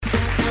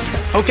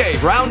Okay,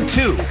 round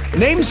two.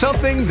 Name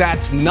something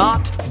that's not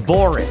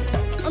boring.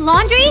 A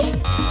laundry?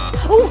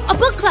 Ooh, a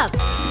book club.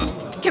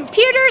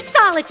 Computer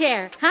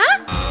solitaire,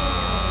 huh?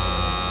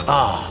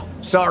 Ah,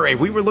 oh, sorry,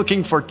 we were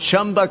looking for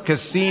Chumba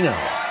Casino.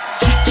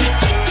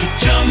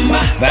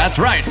 That's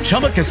right,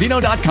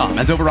 ChumbaCasino.com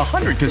has over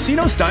 100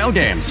 casino-style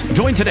games.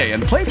 Join today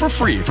and play for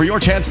free for your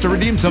chance to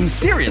redeem some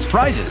serious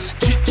prizes.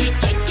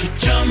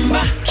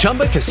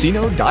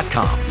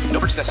 ChumbaCasino.com. No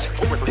purchase necessary.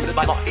 Void where prohibited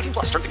by law. 18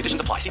 plus. Terms and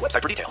conditions apply. See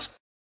website for details.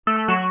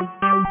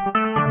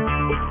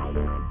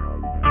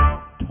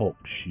 Talk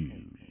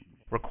shoes.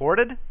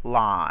 Recorded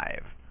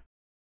live.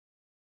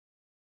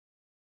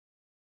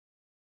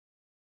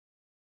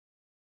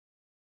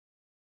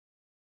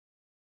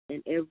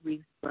 And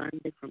every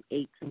Sunday from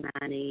 8 to 9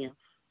 a.m.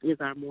 is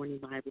our morning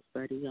Bible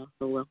study. We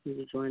also welcome you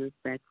to join us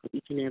back for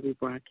each and every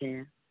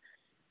broadcast.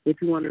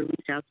 If you want to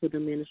reach out to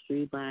the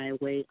ministry by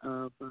way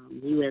of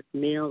U.S.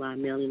 mail, our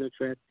mailing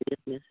address is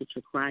Message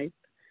of Christ,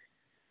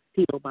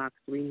 P.O. Box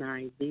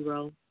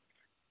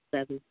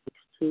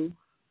 390762.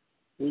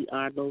 We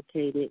are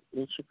located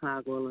in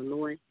Chicago,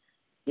 Illinois,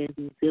 and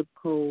the zip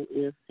code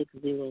is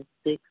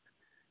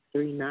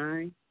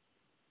 60639.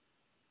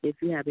 If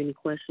you have any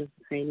questions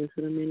pertaining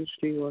to the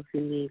ministry, or if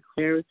you need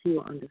clarity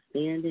or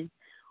understanding,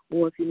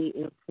 or if you need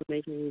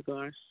information in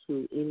regards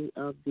to any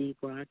of the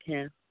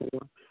broadcasts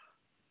or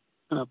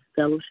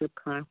fellowship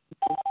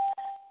conferences,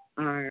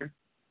 our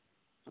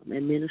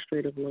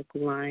administrative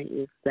local line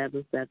is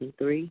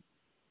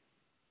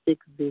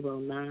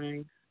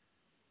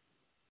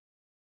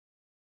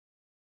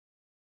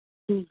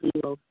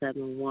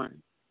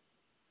 773-609-2071.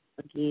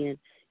 Again,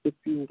 if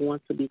you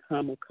want to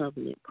become a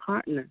covenant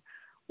partner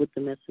with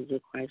the Message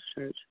of Christ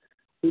Church,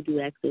 we do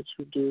ask that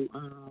you do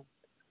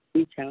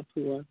reach out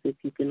to us. If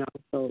you can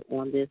also,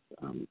 on this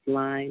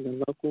line,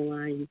 the local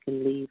line, you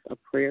can leave a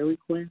prayer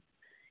request,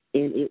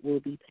 and it will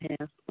be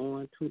passed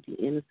on to the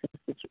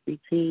intercessory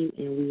team,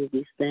 and we will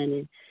be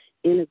standing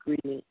in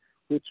agreement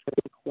with your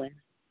request.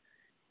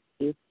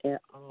 If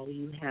at all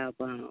you have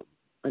a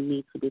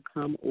need to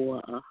become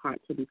or a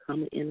heart to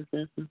become an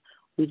intercessor,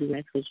 we do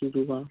ask that you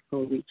do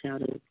also reach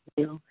out as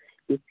well.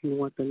 If you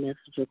want the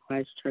Message of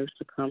Christ Church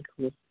to come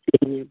to a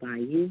city nearby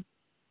you,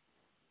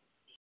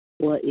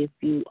 or if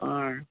you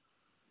are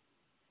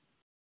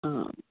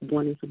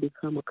wanting to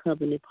become a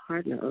covenant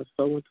partner or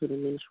sow into the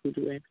ministry, we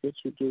do ask that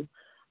you do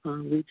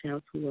reach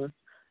out to us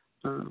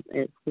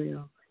as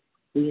well.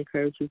 We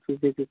encourage you to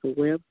visit the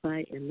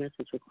website at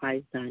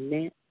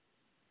messageofchrist.net.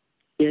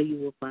 There you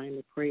will find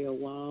the prayer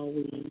wall.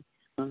 We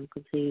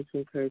continue to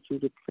encourage you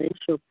to place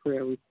your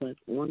prayer request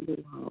on the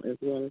wall, as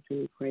well as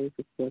any praise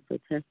reports or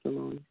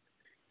testimonies.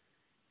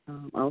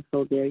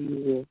 Also, there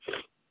you will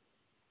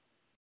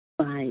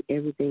find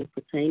everything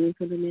pertaining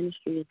to the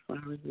ministry as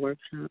far as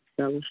workshops,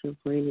 fellowship,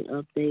 training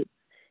updates.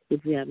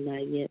 If you have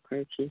not yet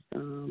purchased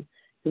the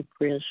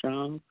prayer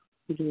shawls,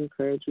 we do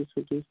encourage you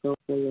to do so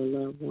for your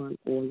loved one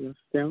or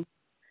yourself.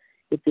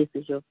 If this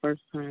is your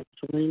first time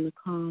joining the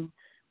call,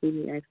 we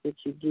do ask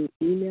that you do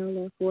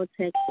email us or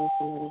text us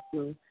and let us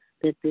know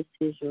that this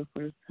is your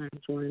first time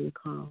joining the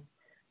call.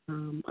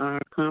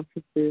 Our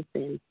conferences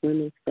and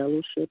women's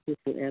fellowship, if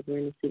you're ever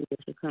in the city of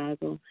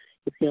Chicago,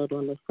 is held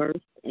on the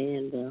first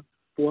and the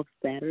fourth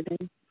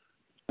Saturday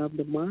of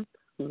the month.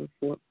 So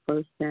the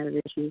first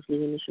Saturday is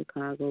usually in the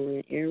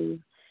Chicagoland area,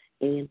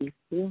 and the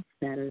fourth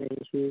Saturday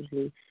is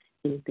usually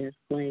in the Des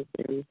Plaines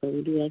area. So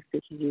we do ask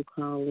that you do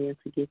call in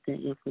to get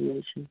that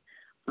information,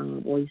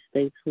 or you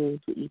stay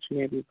tuned to each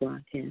and every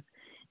broadcast,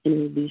 and it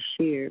will be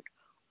shared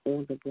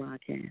on the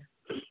broadcast.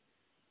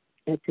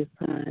 At this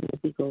time, as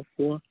we go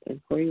forth in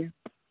prayer,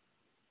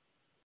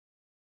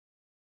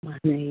 my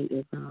name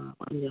is, I'm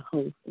your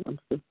host, I'm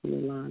Sister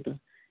Yolanda.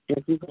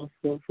 As we go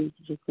forth, we're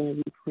just going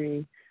to be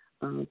praying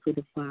to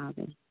the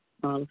Father,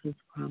 all of His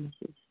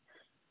promises.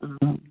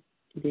 Then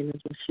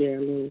I'll just share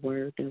a little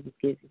word that was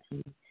given to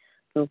me.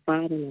 So,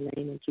 Father, in the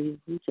name of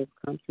Jesus, we just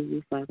come to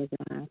you, Father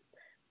God,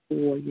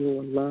 for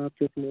your love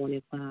this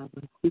morning,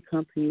 Father. We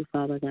come to you,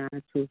 Father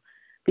God, to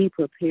be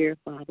prepared,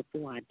 Father,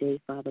 for our day,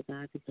 Father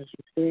God, because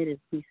you said as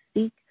we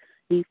seek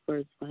ye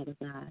first, Father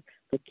God,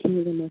 the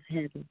kingdom of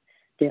heaven,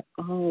 that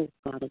all,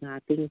 Father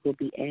God, things will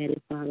be added,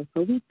 Father.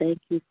 So we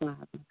thank you,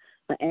 Father,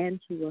 for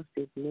adding to us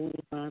this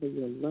morning, Father,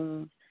 your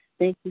love.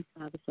 Thank you,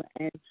 Father, for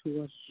adding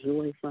to us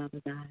joy, Father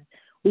God.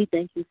 We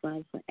thank you,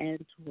 Father, for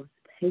adding to us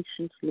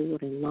patience,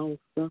 Lord, and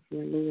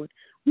long-suffering, Lord.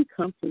 We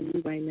come to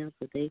you right now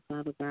today,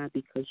 Father God,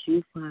 because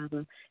you,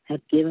 Father,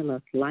 have given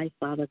us life,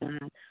 Father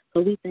God.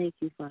 So we thank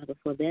you, Father,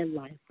 for that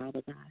life,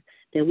 Father God,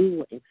 that we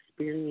will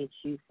experience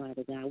you,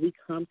 Father God. We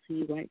come to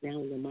you right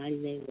now in the mighty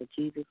name of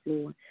Jesus,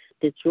 Lord,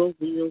 that your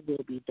will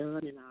be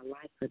done in our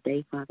life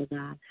today, Father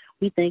God.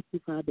 We thank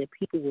you, Father, that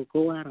people will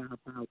go out of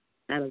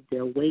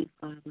their way,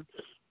 Father,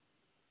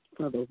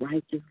 for the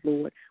righteous,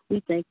 Lord.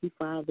 We thank you,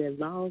 Father, that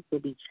laws will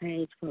be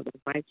changed for the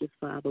righteous,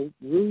 Father.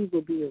 Rules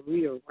will be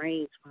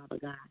rearranged, Father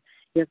God.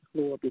 Yes,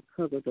 Lord,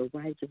 because of the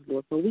righteous,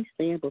 Lord. So we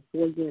stand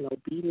before you in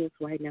obedience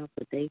right now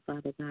today,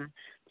 Father God,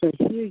 to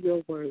hear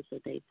your words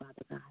today,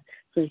 Father God,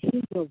 to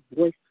hear your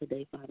voice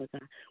today, Father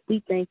God.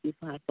 We thank you,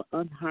 Father, for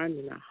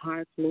unhardening our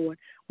hearts, Lord.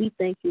 We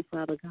thank you,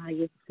 Father God,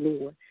 yes,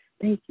 Lord.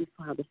 Thank you,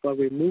 Father, for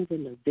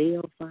removing the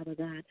veil, Father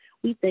God.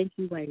 We thank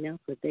you right now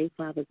today,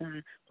 Father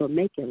God, for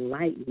making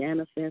light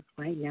manifest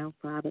right now,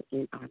 Father,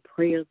 in our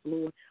prayers,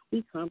 Lord.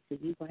 We come to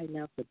you right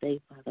now today,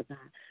 Father God,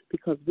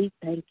 because we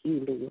thank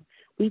you, Lord.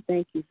 We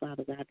thank you,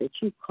 Father God, that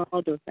you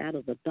called us out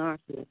of the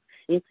darkness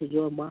into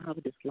your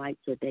marvelous light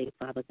today,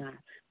 Father God.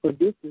 For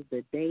this is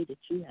the day that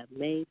you have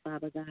made,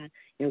 Father God,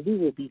 and we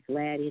will be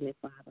glad in it,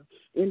 Father.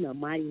 In the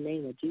mighty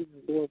name of Jesus,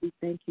 Lord, we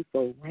thank you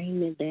for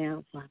raining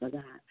down, Father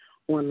God,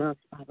 on us,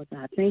 Father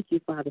God. Thank you,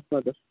 Father,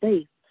 for the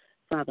faith,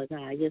 Father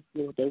God, yes,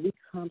 Lord, that we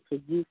come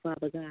to you,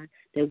 Father God,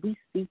 that we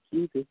seek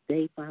you this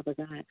day, Father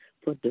God,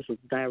 for this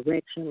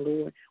direction,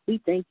 Lord. We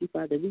thank you,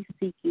 Father, we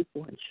seek you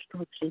for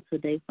instruction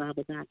today,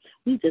 Father God.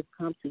 We just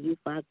come to you,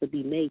 Father, to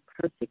be made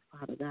perfect,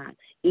 Father God,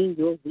 in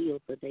your will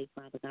today,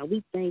 Father God.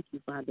 We thank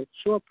you, Father, that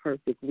your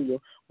perfect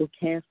will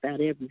cast out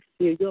every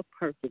fear. Your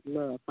perfect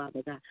love,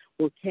 Father God,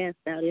 will cast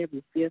out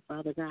every fear,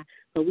 Father God.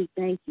 So we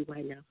thank you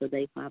right now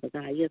today, Father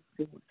God, yes,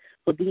 Lord,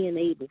 for being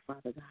able,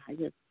 Father God,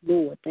 yes,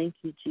 Lord, thank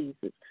you,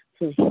 Jesus,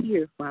 to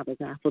hear, Father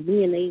God, for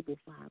being able,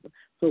 Father,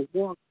 to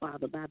walk,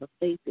 Father, by the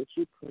faith that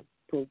you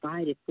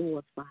provided for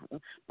us, Father,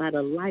 by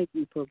the life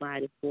you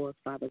provided for us,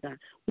 Father God.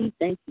 We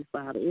thank you,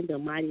 Father, in the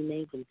mighty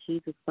name of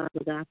Jesus, Father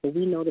God, for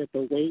we know that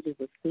the wages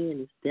of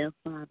sin is death,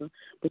 Father,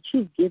 but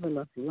you've given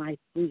us life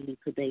freely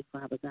today,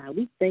 Father God.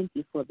 We thank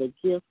you for the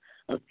gift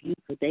of you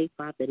today,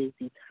 Father, that is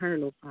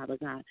eternal, Father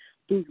God,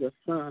 through your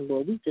Son,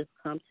 Lord. We just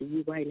come to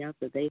you right now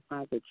today,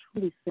 Father,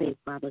 truly say,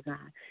 Father God,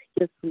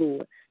 yes,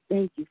 Lord,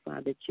 thank you,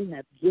 Father, that you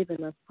have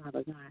given us,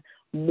 Father God,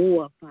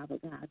 more, Father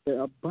God,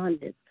 the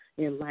abundance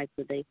in life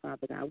today,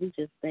 Father God. We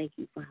just thank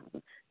you,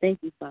 Father. Thank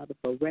you, Father,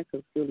 for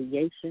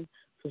reconciliation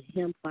to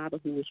him, Father,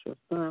 who is your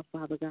Son,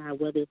 Father God,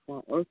 whether it's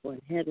on earth or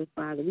in heaven,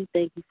 Father. We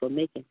thank you for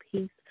making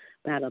peace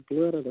by the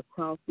blood of the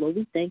cross, Lord.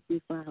 We thank you,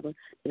 Father,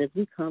 that as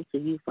we come to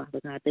you, Father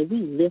God, that we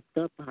lift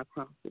up our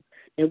crosses,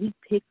 that we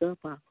pick up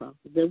our crosses,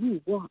 that we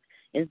walk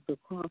as the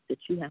cross that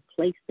you have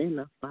placed in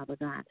us, Father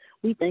God.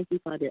 We thank you,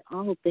 Father, that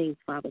all things,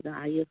 Father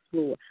God, yes,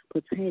 Lord,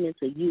 pertaining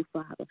to you,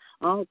 Father,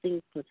 all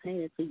things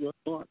pertaining to your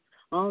thoughts,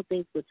 all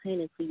things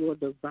pertaining to your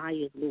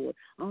desires, Lord,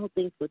 all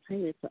things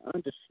pertaining to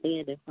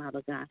understanding,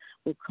 Father God,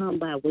 will come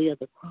by way of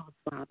the cross,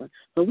 Father.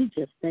 So we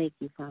just thank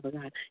you, Father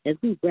God, as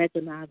we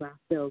recognize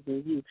ourselves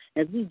in you,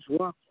 as we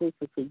draw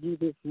closer to you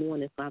this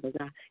morning, Father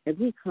God, as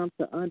we come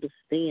to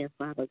understand,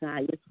 Father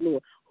God, yes,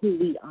 Lord, who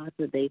we are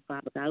today,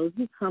 Father God, as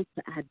we come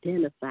to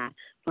identify,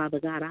 Father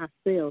God,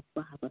 ourselves,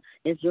 Father,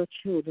 as your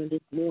children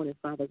this morning,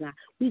 Father God.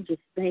 We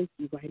just thank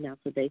you right now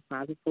today,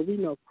 Father, for we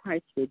know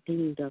Christ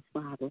redeemed us,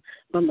 Father,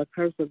 from the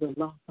curse of the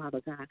law,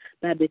 Father God,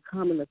 by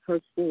becoming a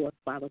curse for us,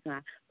 Father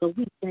God. So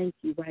we thank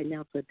you right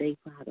now today,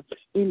 Father,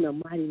 in the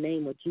mighty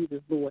name of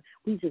Jesus, Lord.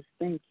 We just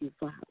thank you,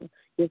 Father.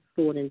 Yes,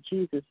 Lord, in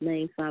Jesus'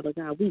 name, Father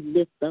God, we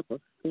lift up a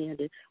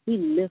standard. We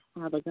lift,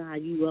 Father God,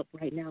 you up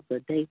right now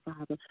today,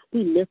 Father.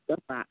 We lift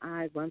up our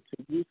eyes unto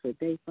you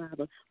today,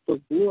 Father, for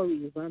glory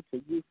is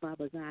unto you,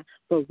 Father God,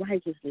 for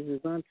righteousness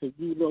is unto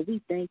you, Lord.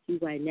 We thank you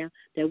right now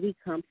that we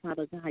come,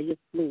 Father God, yes,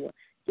 Lord,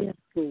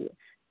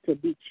 to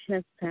be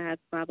chastised,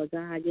 Father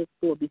God, yes,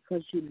 Lord,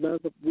 because you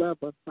love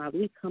us, Father.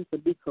 We come to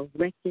be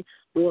corrected,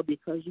 Lord,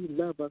 because you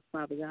love us,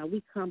 Father God.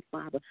 We come,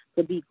 Father,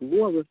 to be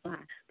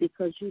glorified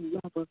because you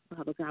love us,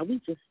 Father God. We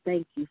just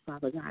thank you,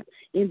 Father God,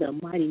 in the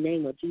mighty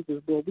name of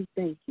Jesus, Lord. We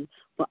thank you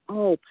for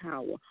all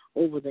power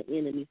over the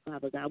enemy,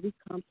 Father God. We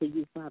come to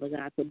you, Father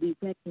God, to be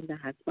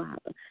recognized,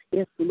 Father,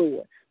 yes,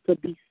 Lord, to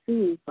be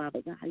seen, Father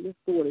God, yes,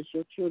 Lord, as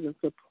your children,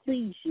 to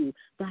please you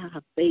by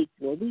our faith,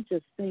 Lord. We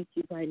just thank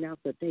you right now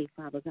today,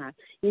 Father God.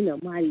 In the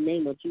mighty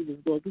name of Jesus,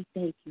 Lord, we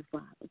thank you,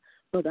 Father,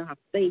 for our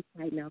faith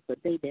right now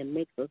today that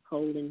makes us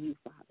whole in you,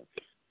 Father.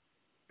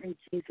 In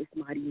Jesus'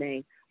 mighty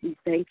name, we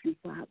thank you,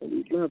 Father.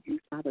 We love you,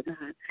 Father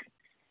God.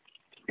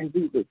 And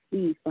we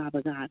receive,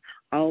 Father God,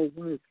 all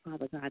words,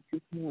 Father God,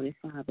 this morning,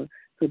 Father,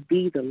 to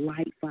be the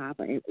light,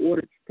 Father, and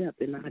ordered step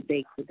in our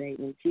day today.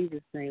 In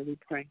Jesus' name we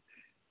pray.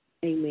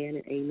 Amen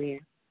and amen.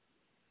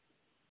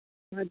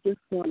 I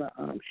just want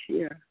to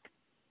share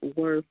a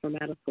word from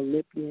out of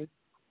Philippians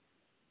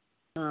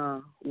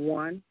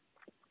 1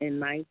 and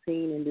 19,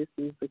 and this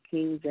is the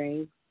King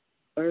James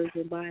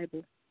Version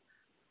Bible.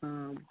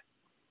 And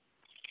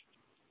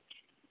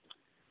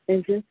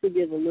just to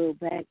give a little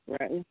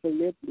background, in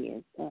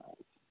Philippians,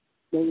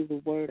 there was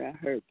a word I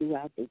heard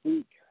throughout the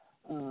week,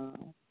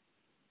 and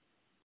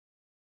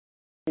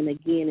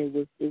again, it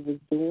was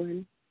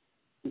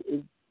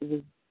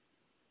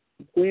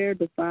where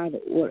the Father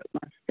ordered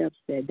my steps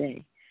that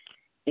day,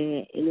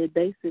 and it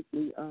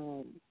basically,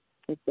 in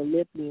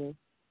Philippians,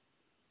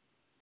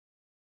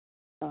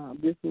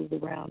 this was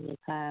around the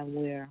time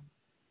where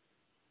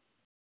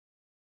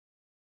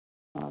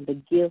the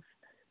gift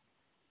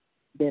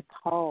that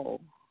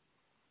Paul,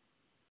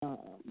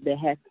 that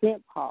has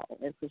sent Paul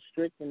and to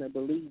strengthen the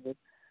believers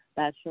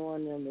by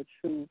showing them the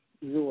true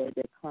joy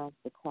that comes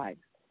to Christ.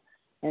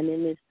 And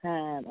in this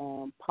time,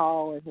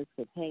 Paul and his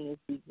companions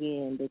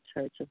began the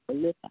church of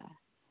Philippi.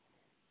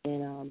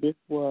 And this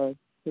was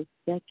his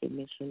second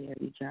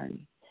missionary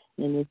journey.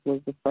 And this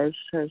was the first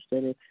church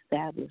that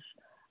established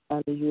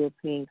on the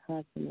European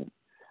continent.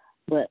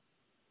 But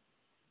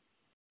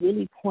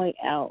really point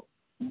out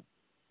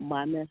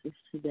my message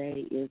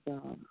today is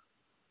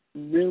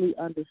really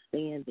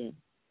understanding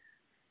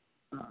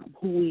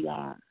who we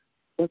are,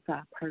 what's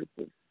our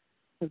purpose.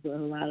 Because a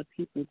lot of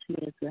people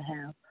tend to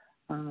have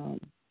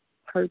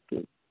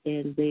purpose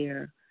in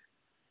their,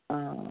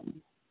 not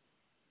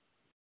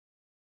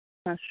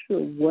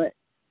sure what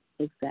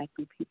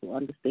exactly people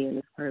understand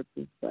as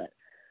purpose, but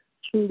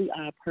truly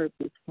our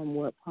purpose from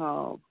what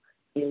Paul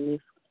in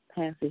this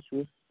passage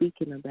was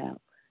speaking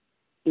about,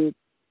 it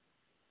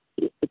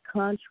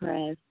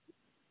contrasts,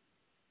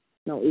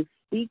 no, it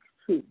speaks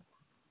to,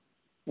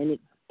 and it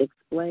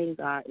explains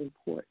our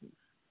importance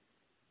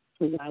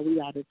to why we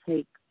ought to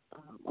take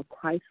a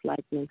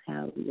Christ-like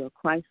mentality or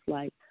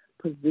Christ-like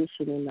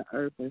position in the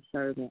earth and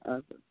serving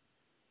others.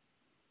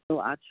 So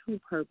our true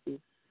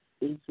purpose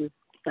is just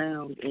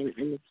found in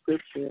the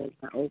scripture as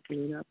I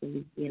open it up and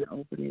we begin to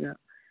open it up.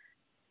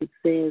 It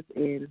says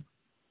in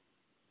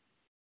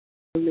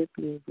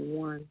Philippians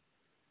 1,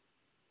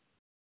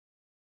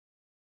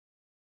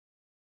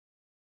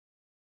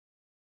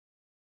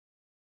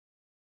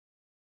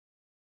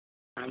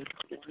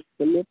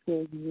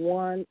 Philippians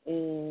 1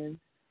 and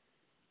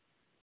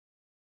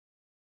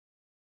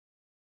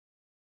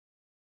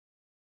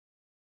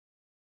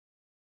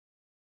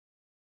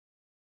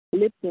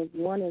Philippians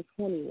 1 and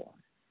 21.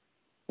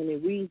 And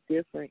it reads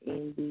different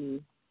in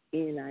the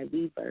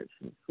NIV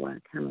version, so I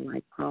kind of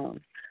like pause.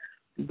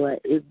 But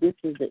if this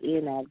is the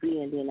NIV,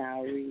 and then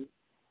I'll read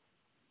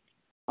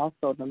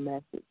also the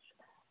message.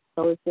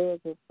 So it says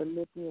in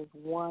Philippians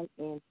 1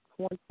 and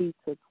 20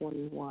 to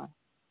 21,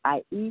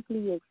 I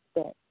eagerly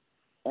expect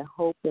and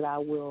hope that I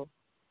will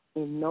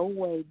in no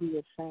way be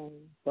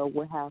ashamed, but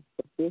will have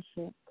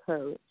sufficient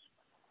courage,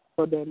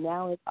 so that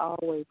now as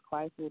always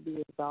Christ will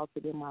be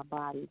exalted in my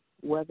body,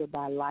 whether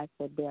by life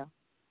or death.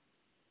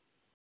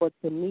 For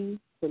to me,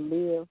 to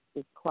live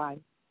is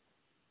Christ,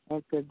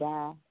 and to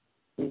die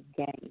is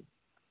gain.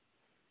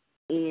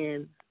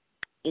 And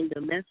in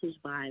the Message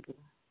Bible,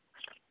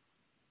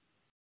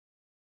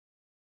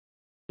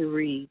 it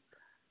reads,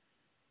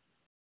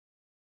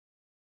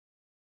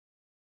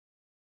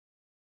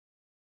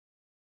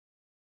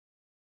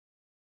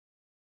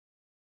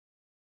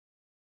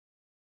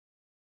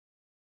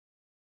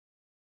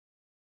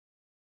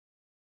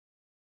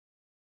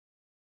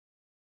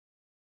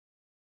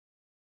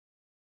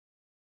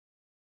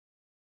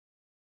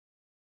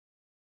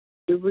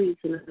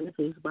 in the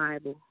Message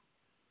Bible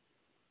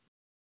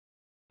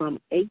from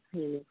 18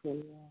 to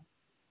 21.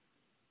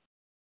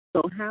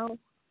 So how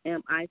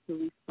am I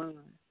to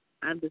respond?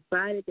 I've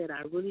decided that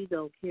I really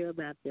don't care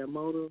about their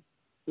motive,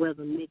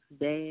 whether mixed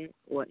bad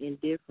or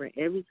indifferent.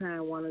 Every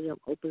time one of them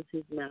opens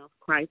his mouth,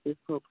 Christ is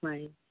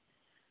proclaimed.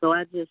 So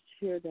I just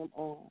cheer them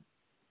on.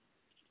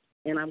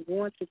 And I'm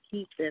going to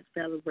keep that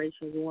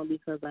celebration going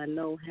because I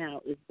know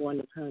how it's going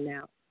to turn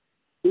out.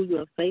 Through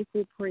your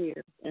faithful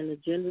prayers and the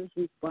generous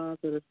response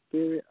of the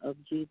Spirit of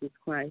Jesus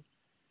Christ,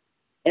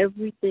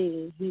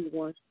 everything he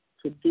wants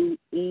to do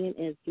in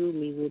and through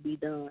me will be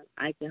done.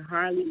 I can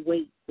hardly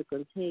wait to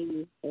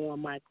continue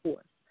on my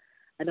course.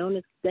 I don't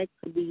expect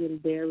to be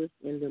embarrassed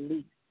in the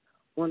least.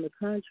 On the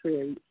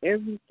contrary,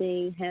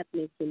 everything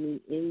happening to me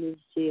in this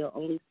jail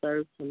only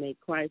serves to make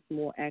Christ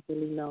more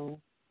accurately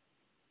known.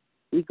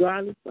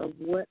 Regardless of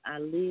what I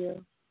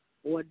live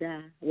or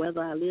die,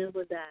 whether I live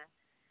or die,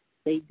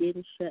 they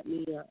didn't shut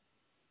me up.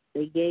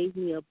 They gave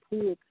me a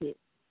pulpit,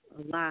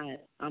 alive.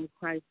 I'm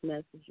Christ's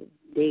messenger,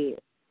 dead.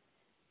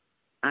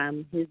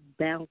 I'm his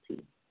bounty,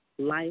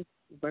 life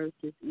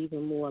versus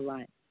even more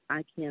life.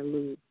 I can't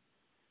lose.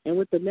 And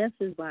with the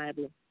Message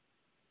Bible,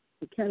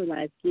 it kind of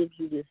like gives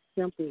you this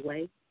simple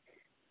way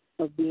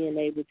of being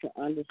able to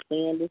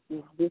understand.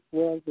 This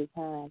was the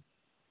time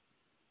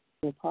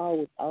when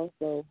Paul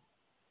was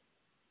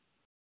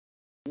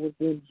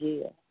in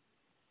jail.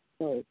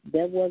 So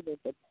that wasn't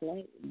the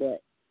point,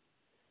 but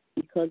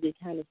because it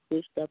kind of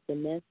switched up the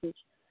message,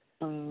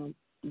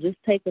 just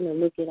taking a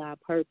look at our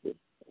purpose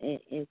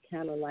and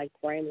kind of like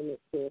framing it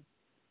to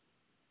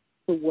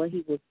what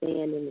he was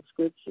saying in the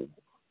scripture.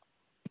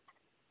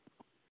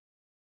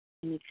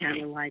 And it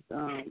kind of like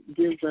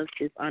gives us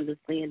this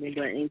understanding.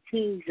 But in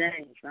King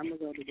James, I'm going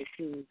to go to the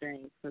King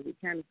James because it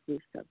kind of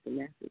switched up the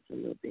message a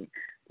little bit.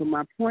 But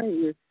my point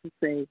is to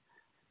say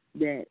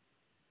that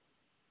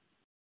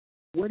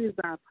what is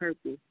our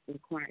purpose in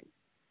Christ?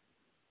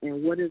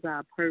 And what is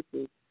our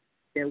purpose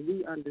that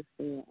we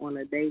understand on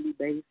a daily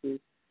basis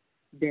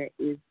that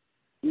is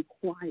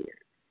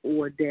required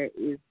or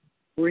that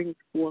brings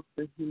forth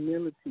the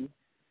humility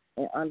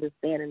and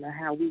understanding of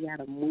how we got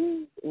to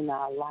move in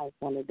our life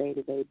on a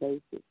day-to-day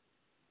basis.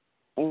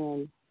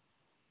 And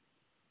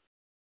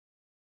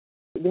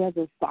there's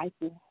a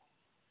cycle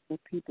that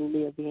people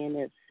live in,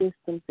 there's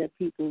systems that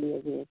people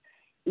live in,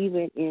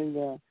 even in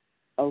the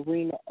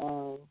arena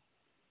of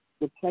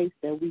the place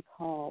that we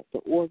call the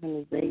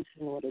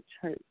organization or the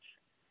church.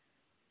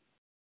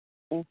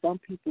 And some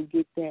people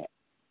get that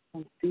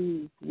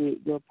confused with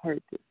your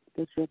purpose.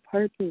 But your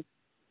purpose,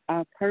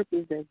 our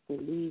purpose as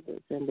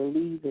believers and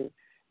believers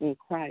in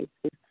Christ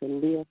is to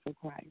live for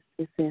Christ.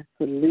 It says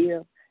to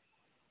live,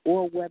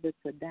 or whether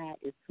to die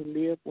is to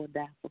live or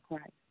die for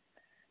Christ.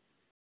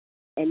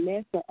 And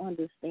that's the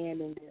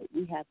understanding that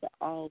we have to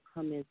all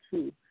come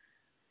into,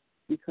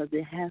 because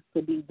it has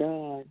to be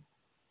done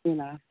in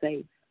our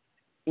faith.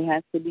 It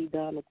has to be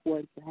done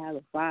according to how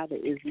the Father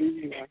is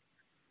leading us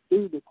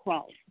through the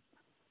cross.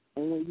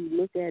 And when you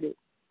look at it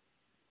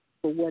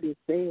for what it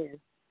says,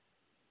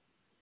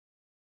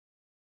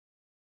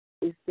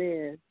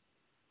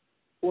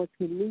 for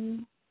to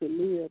me, to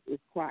live is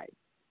Christ,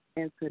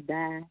 and to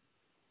die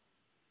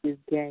is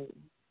gain.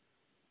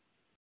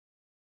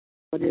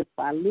 But if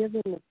I live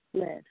in the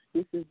flesh,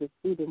 this is the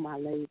fruit of my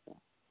labor.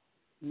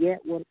 Yet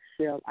what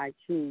shall I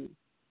choose?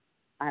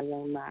 I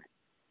will not.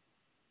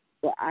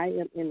 For I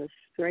am in a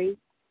strait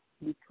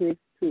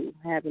betwixt two,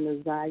 having a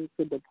desire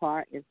to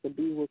depart and to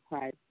be with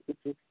Christ, which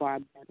is far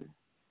better.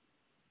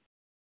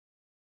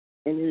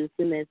 And it is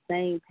in that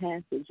same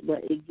passage,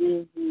 but it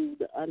gives you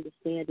the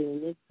understanding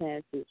in this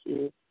passage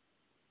is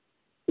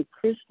the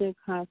Christian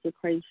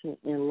consecration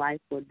in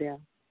life or death.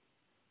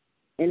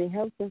 And it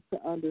helps us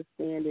to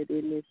understand it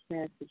in this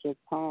passage of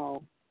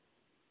Paul.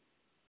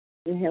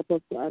 It helps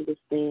us to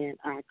understand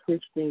our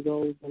Christian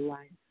goals in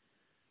life,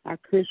 our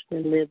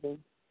Christian living.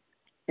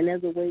 And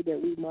there's a way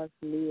that we must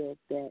live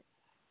that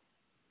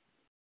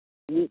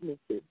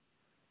witnesses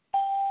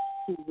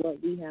to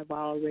what we have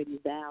already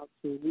vowed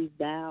to.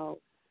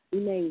 We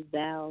made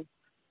vows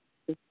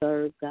to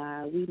serve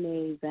God. We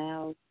made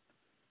vows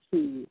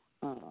to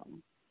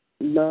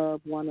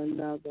love one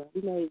another.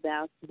 We made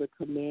vows to the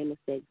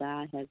commandments that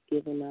God has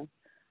given us.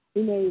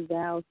 We made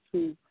vows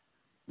to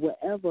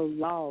whatever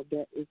law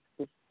that is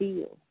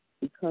fulfilled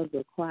because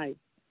of Christ,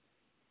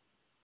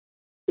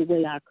 the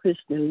way our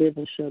Christian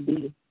living shall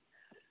be.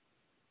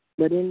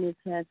 But in this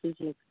passage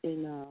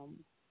in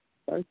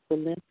 1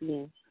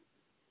 Corinthians,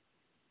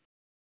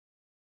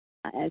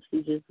 I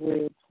actually just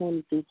read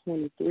 20 through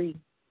 23,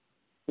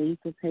 and you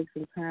can take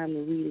some time to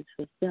read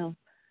it yourself.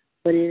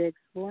 But it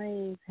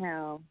explains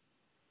how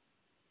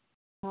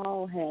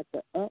Paul had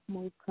the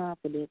utmost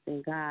confidence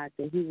in God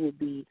that he would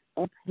be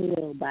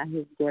upheld by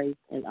his grace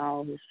in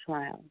all his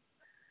trials.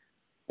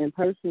 And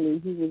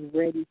personally, he was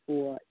ready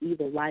for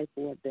either life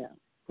or death,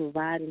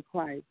 providing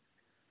Christ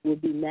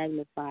would be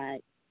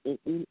magnified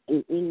in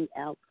any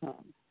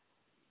outcome.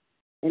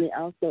 And it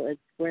also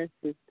expressed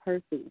his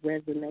perfect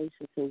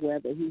resignation to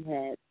whether he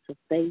had to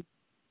face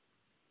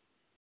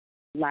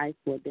life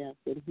or death.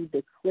 And he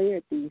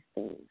declared these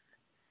things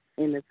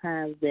in the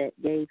times that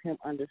gave him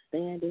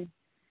understanding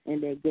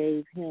and that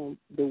gave him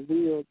the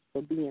will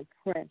for being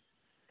pressed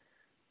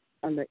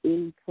under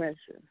any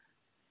pressure.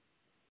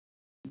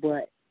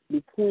 But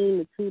between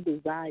the two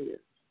desires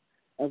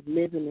of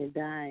living and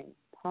dying,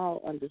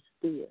 Paul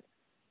understood.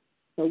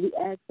 So we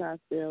ask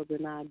ourselves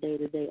in our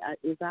day-to-day,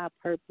 is our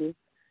purpose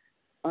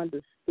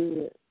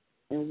understood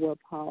in what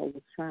Paul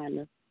was trying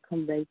to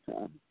convey to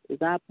us?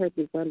 Is our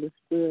purpose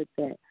understood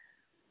that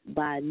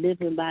by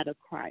living by the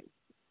Christ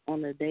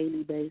on a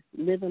daily basis,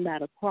 living by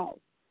the cross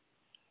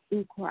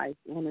through Christ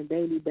on a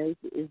daily basis,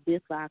 is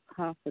this our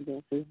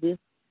confidence? Is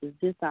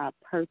this our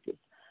purpose?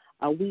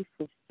 Are we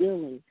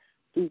fulfilling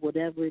through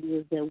whatever it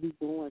is that we're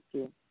going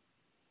through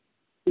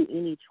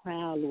any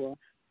trial or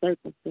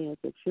circumstance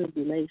or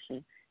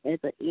tribulation? At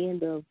the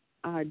end of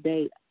our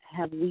day,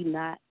 have we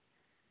not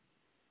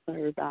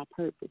served our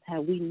purpose?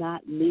 Have we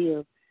not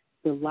lived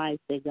the life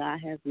that God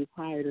has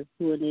required us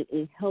to? And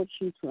it helps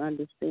you to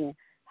understand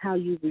how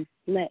you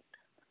reflect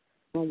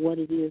on what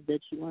it is that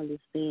you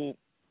understand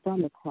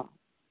from the cross.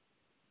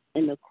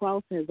 And the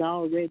cross has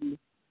already,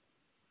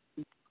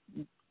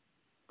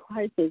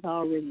 Christ has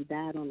already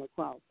died on the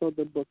cross. So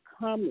the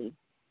becoming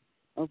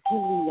of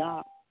who we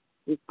are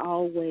is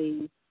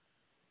always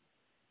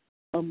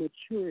a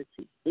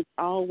maturity. It's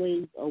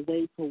always a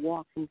way to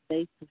walk from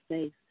faith to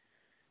faith,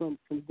 from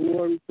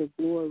glory to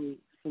glory,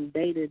 from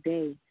day to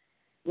day.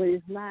 But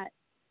it's not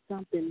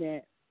something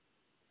that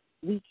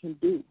we can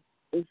do.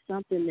 It's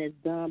something that's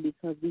done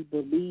because we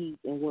believe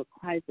in what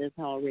Christ has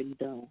already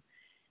done.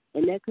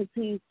 And that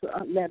continues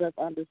to let us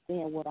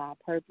understand what our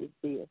purpose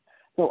is.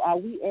 So are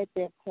we at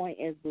that point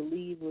as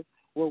believers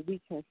where we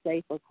can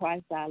say, for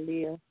Christ I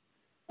live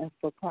and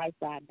for Christ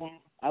I die?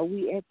 Are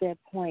we at that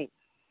point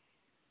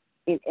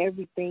in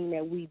everything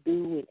that we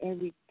do, in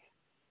every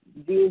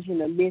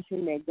vision or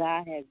mission that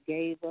God has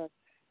gave us,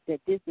 that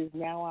this is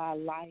now our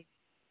life?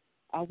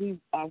 Are we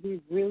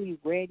really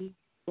ready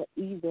for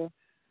either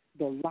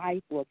the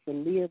life or to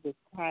live as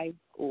Christ,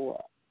 or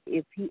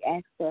if he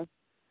asks us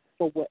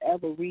for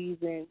whatever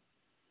reason?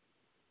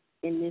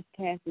 In this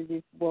passage,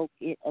 it spoke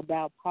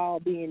about Paul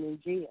being in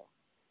jail,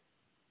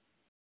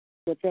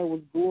 but there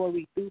was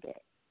glory through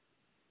that.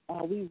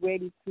 Are we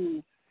ready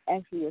to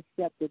actually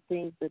accept the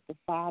things that the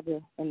Father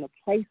and the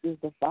places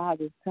the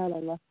Father is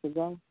telling us to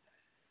go.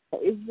 So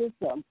it's just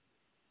a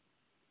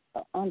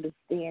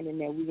understanding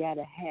that we got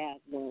to have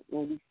when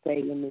we say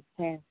in this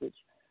passage,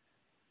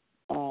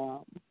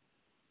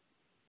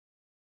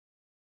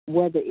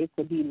 whether it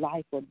could be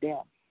life or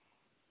death,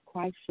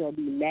 Christ shall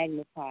be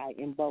magnified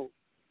in both.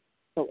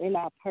 So in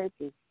our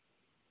purpose,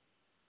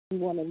 we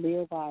want to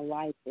live our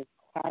life as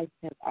Christ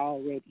has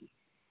already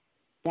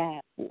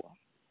died for.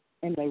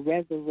 And the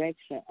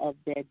resurrection of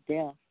that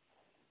death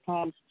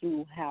comes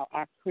through how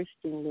our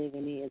Christian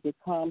living is. It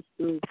comes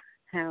through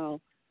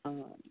how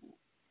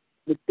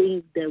the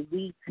things that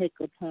we take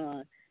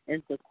upon as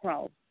the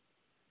cross.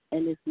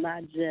 And it's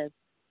not just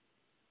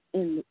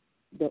in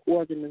the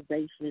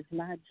organization. It's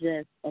not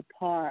just a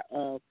part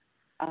of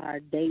our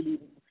daily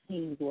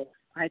routines or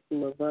the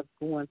cycle of us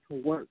going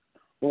to work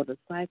or the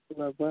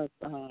cycle of us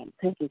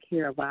taking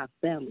care of our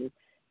family.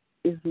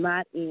 It's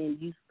not in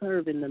you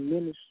serving the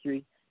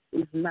ministry.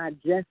 It's not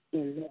just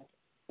in that.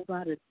 A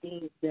lot of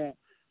things that,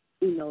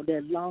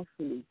 that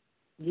lawfully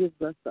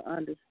gives us the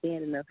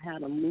understanding of how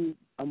to move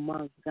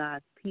amongst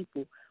God's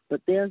people.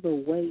 But there's a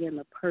way and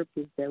a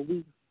purpose that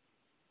we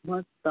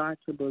must start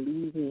to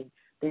believe in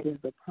that is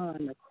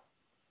upon the cross.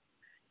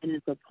 And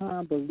it's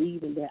upon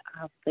believing that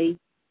our faith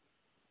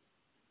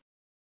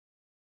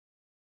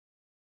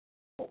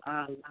for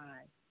our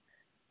lives.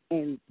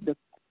 And the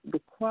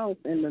cross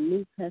in the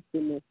New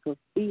Testament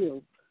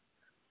fulfills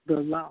the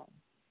law.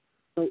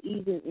 So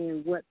even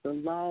in what the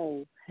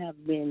laws have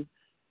been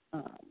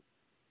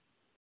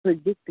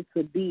predicted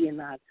to be in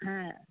our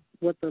time,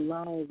 what the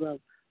laws of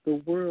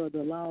the world,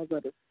 the laws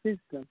of the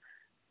system,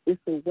 it's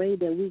a way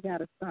that we got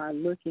to start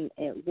looking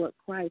at what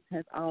Christ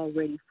has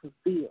already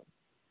fulfilled.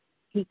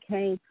 He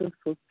came to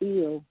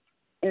fulfill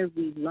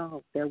every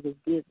law that was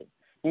given.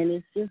 And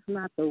it's just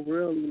not the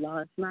worldly law.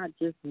 It's not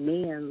just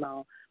man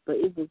law, but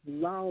it was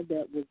law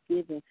that was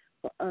given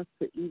for us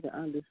to even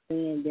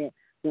understand that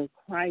when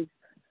Christ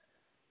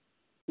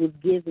was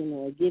given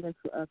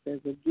to us as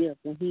a gift,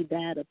 when he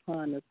died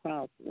upon the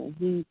cross, when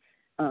he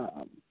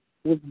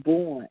was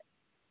born,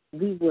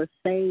 we were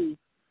saved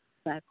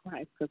by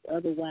Christ, because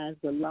otherwise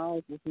the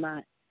laws was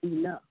not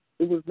enough.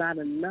 It was not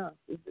enough.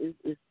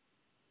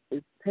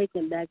 It's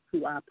taken back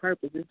to our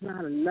purpose. It's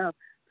not enough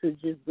to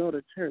just go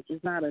to church.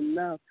 It's not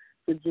enough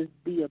to just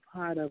be a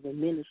part of a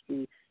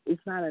ministry.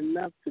 It's not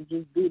enough to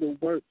just do the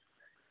work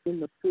in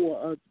the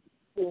four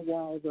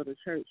walls of the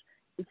church.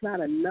 It's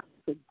not enough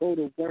to go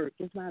to work.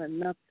 It's not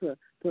enough to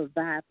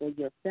provide for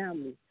your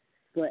family.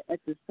 But at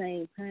the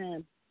same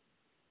time,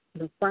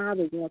 the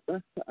Father wants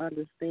us to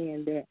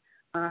understand that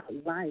our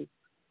life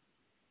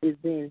is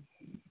in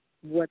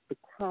what the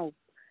cross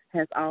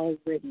has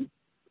already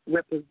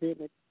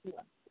represented to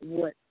us,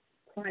 what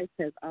Christ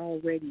has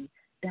already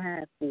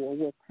died for,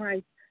 what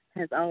Christ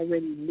has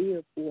already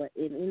lived for.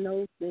 And in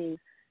those things,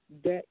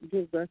 that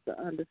gives us the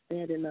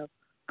understanding of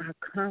our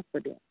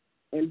confidence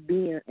in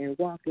being and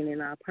walking in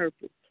our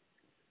purpose.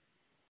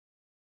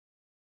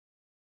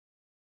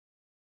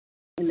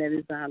 And that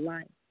is our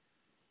life.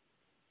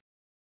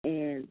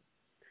 And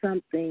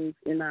some things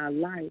in our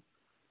life,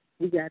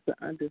 we got to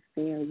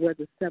understand where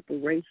the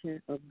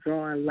separation of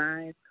drawing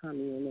lines come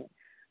in at.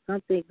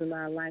 Some things in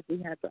our life,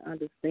 we have to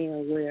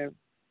understand where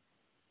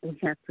we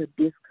have to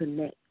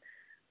disconnect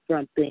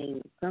from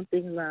things. Some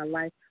things in our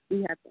life,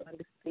 we have to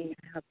understand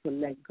how to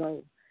let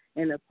go.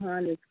 And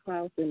upon this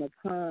cross and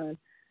upon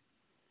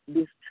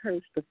this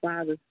church, the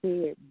Father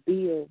said,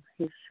 build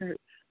his church.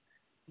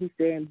 He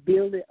said,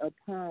 build it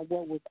upon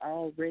what was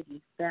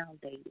already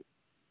foundated.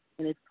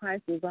 And if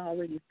Christ was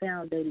already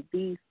foundated,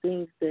 these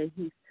things that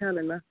he's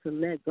telling us to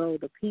let go,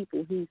 the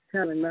people he's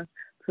telling us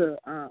to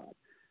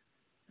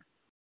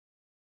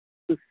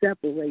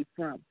separate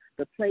from,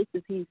 the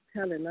places he's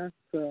telling us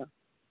to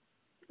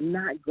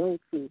not go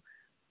to.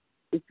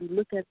 If we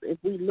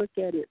look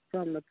at it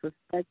from the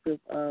perspective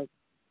of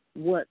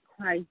what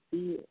Christ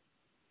did,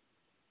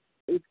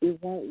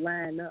 it won't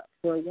line up.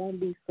 So it won't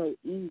be so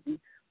easy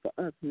for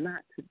us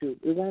not to do.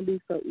 It won't be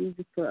so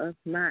easy for us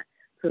not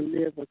to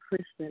live a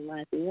Christian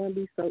life. It won't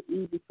be so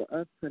easy for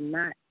us to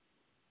not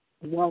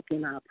walk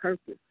in our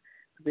purpose.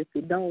 Because if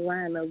it don't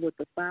line up with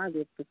the Father,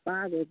 if the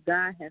Father, if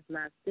God has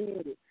not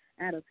said it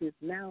out of his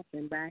mouth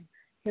and by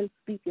him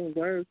speaking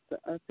words to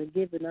us and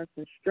giving us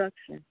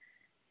instruction,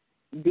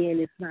 then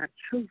it's not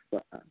true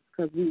for us,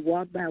 because we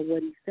walk by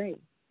what he says.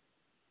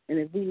 And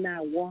if we're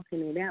not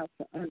walking it out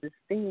to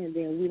understand,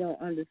 then we don't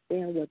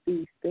understand what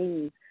these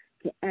things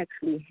can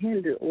actually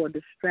hinder or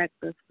distract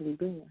us from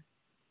doing.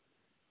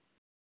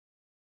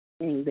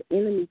 And the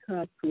enemy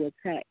comes to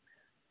attack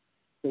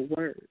the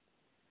word.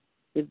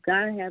 If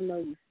God has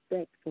no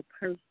respect for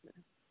person,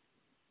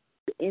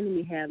 the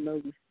enemy has no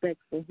respect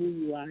for who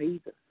you are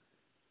either.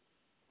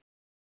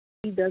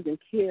 He doesn't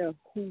care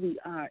who we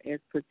are, as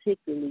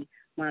particularly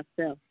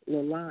myself,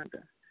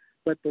 Yolanda.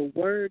 But the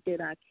word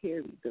that I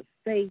carry, the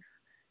faith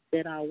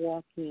that I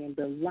walk in,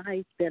 the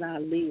life that I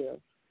live,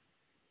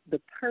 the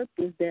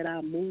purpose that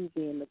I move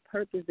in, the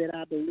purpose that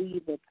I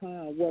believe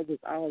upon, what was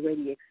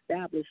already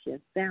established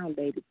and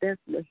founded, that's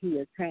what he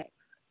attacks.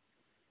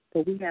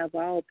 So we have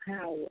all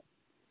power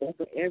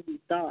over every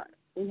thought.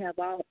 We have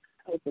all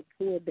power to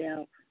pull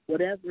down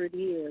whatever it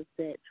is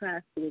that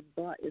tries to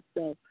exalt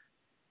itself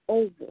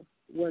over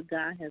what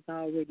God has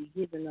already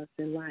given us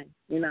in life,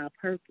 in our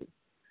purpose.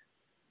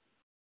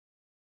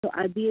 So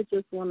I did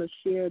just want to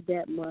share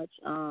that much.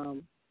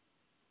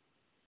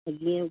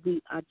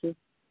 Again, I just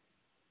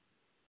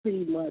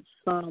pretty much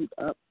summed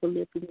up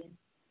Philippians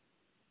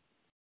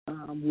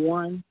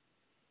 1:20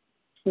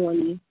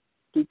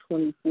 through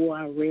 24.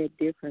 I read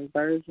different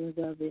versions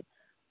of it.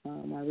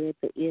 I read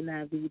the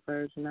NIV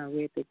version. I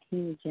read the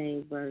King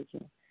James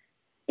version.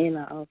 And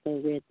I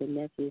also read the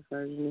Message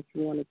version. If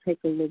you want to take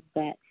a look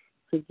back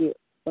to get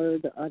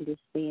further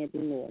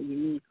understanding or you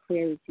need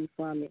clarity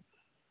from it,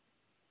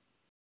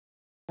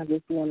 I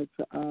just wanted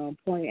to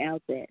point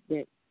out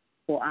that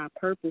for our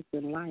purpose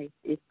in life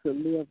is to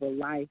live a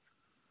life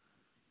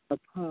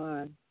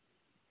upon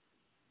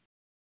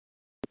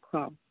the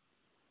cross.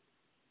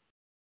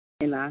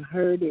 And I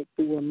heard it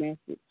through a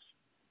message.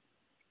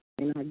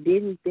 And I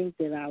didn't think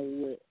that I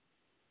would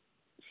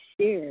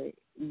share it,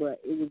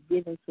 but it was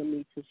given to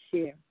me to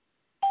share.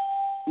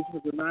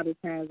 Because a lot of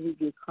times we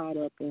get caught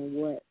up in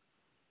what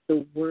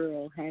the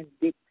world has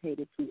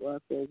dictated to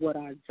us, or what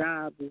our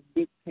job is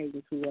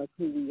dictating to us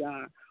who we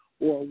are,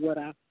 or what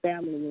our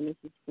family, and this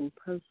is from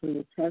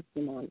personal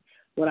testimony,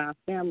 what our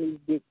families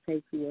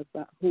dictate to us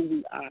about who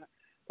we are.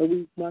 But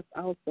we must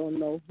also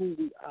know who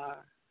we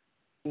are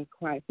in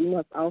Christ. We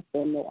must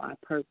also know our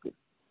purpose.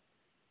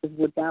 Because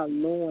without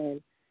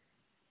knowing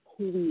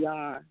who we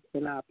are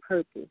and our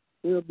purpose,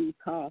 we'll be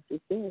tossed.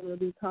 We'll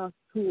be tossed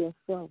to and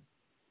fro.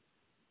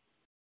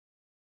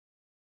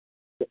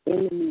 The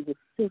enemy will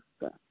sift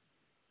us.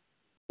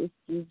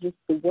 It's just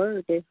the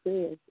word that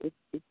says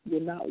if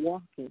you're not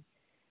walking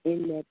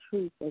in that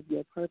truth of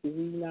your purpose,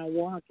 you're not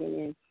walking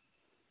in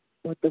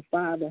what the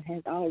Father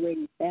has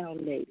already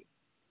founded.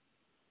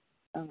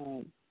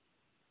 And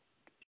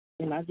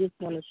I just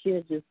want to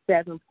share just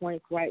 7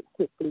 points right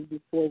quickly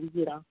before we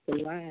get off the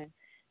line.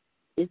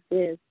 It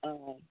says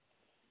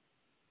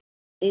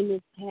in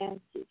this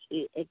passage,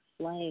 it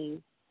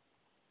explains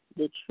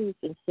the truth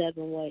in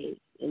 7 ways.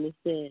 And it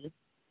says,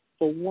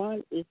 for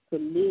one is to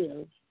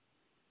live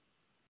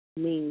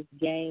means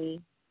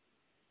gain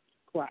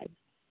Christ.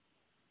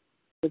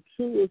 The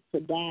 2 is to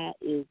die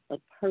is a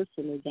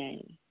personal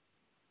gain.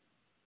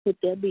 Could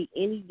there be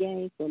any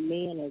gain for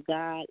man or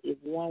God if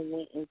one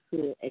went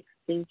into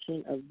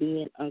extinction of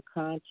being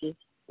unconscious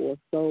or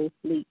soul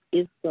sleep?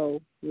 If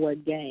so,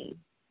 what gain?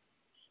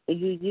 And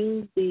you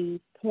use these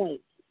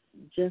points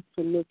just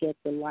to look at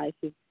the life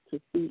to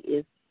see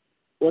if,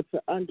 or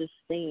to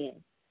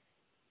understand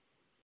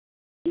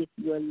if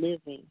you're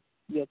living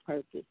your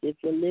purpose, if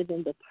you're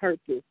living the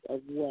purpose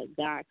of what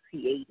God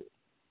created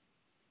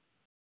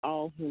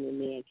all human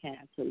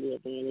mankind to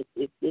live in.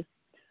 If this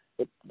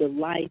the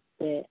life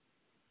that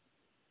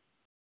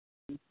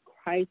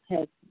Christ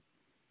has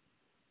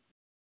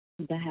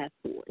died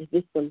for, if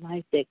it's the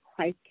life that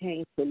Christ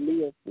came to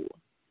live for,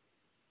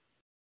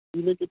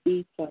 you look at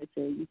these points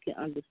and you can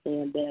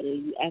understand better.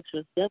 You ask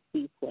yourself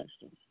these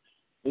questions,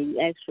 and you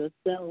ask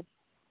yourself,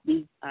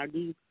 are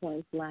these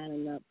points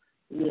lining up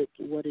with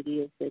what it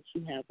is that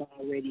you have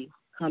already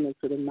come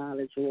into the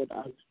knowledge or the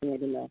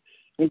understanding of?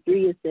 And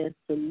 3, it says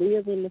to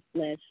live in the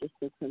flesh is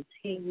to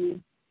continue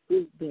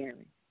fruit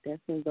bearing.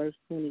 That's in verse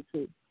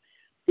 22.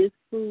 This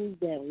proves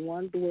that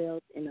one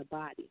dwells in a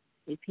body.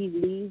 If he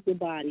leaves the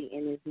body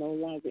and is no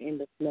longer in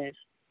the flesh,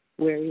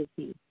 where is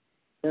he?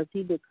 Does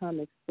he become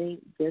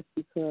extinct just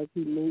because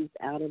he moves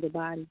out of the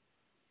body?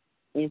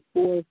 And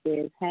 4, it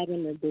says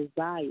having a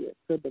desire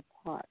to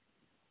depart.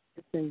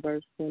 It's in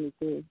verse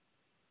 23.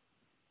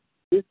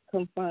 This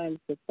confirms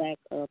the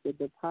fact of the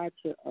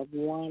departure of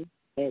one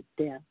at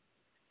death.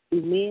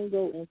 Do men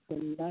go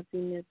into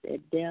nothingness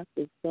at death?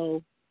 If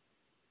so,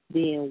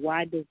 then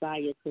why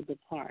desire to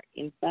depart?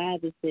 In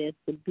 5, it says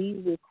to be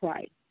with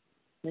Christ.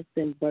 That's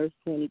in verse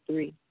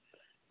 23.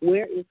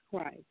 Where is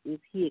Christ? Is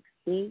he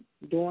extinct,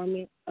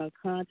 dormant,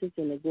 unconscious,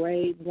 in the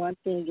grave? One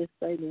thing is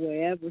certain,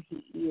 wherever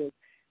he is,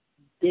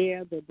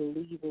 there the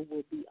believer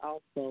will be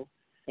also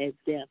at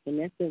death. And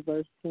that's in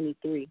verse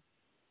 23.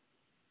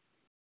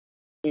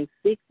 In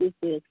 6, it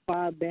says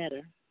far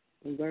better,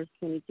 in verse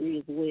 23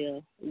 as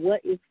well.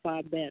 What is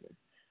far better?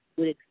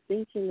 With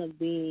extinction of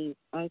being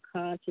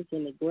unconscious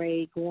in the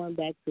grave, going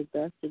back to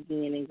dust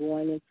again and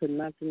going into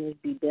nothingness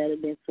be better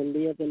than to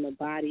live in the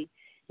body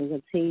and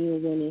continue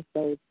winning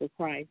souls for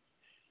Christ.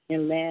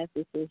 And last,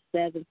 it says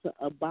 7, to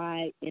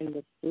abide in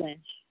the flesh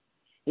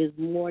is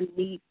more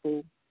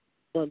needful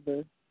for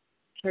the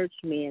church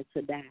man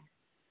to die.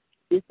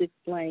 This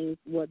explains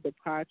what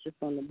departure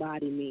from the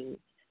body means.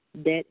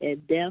 That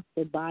at death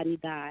the body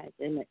dies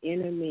and the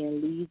inner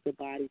man leaves the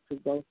body to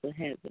go to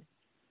heaven.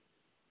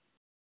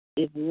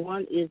 If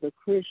one is a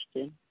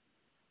Christian,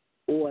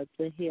 or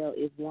to hell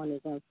if one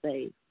is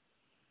unsaved.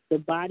 The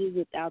body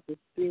without the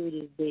spirit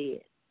is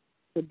dead.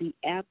 To be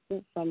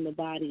absent from the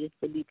body is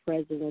to be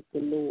present with the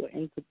Lord,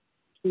 and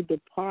to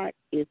depart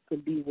is to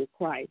be with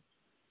Christ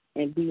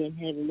and be in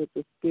heaven with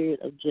the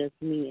spirit of just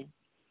men.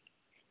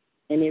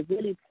 And it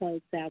really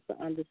points out the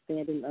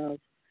understanding of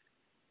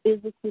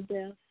physical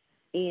death,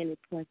 and it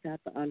points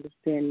out the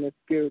understanding of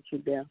spiritual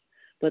death.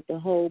 But the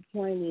whole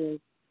point is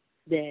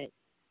that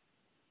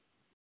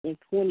in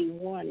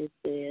 21 it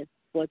says,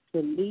 "For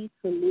to me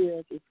to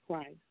live is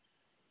Christ."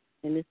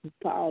 And this is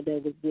Paul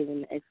that was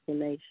giving the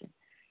explanation.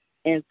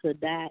 "And to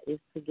die is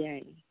to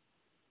gain."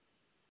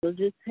 So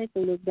just take a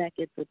look back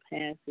at the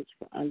passage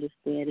for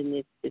understanding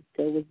if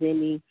there was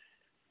any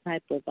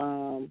type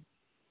of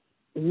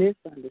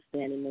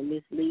misunderstanding or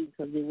misleading,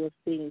 because there were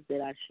things that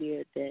I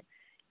shared that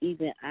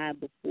even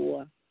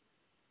before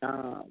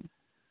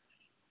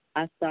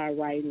I started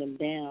writing them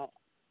down,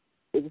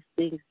 it was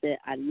things that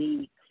I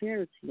need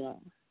clarity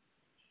on.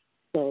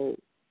 So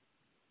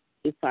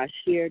if I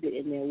shared it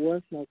and there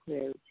was no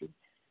clarity,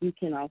 you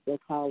can also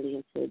call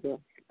into the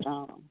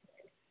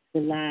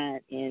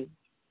line and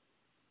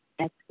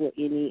ask for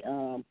any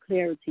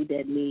clarity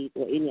that needs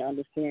or any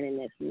understanding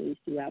that needs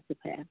throughout the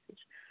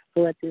passage.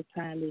 So at this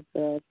time, it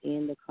does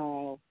end the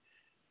call.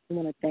 I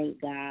want to thank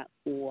God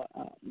for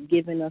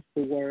giving us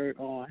the word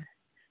on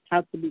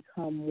how to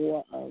become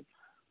more of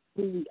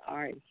who we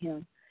are in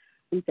Him.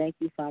 We thank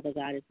you, Father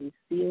God, as we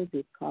seal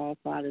this call,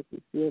 Father, as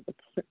we seal the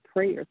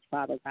prayers,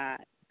 Father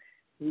God.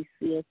 We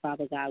seal,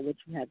 Father God, what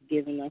you have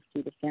given us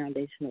through the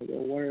foundation of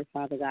your word,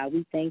 Father God.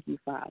 We thank you,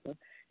 Father,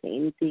 that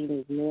anything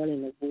is known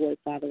in the void,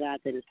 Father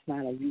God, that is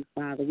not of you,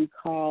 Father. We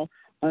call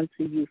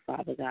unto you,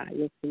 Father God,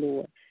 yes,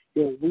 Lord,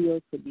 your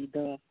will to be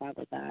done,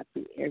 Father God,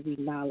 through every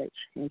knowledge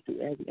and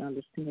through every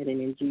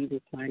understanding. In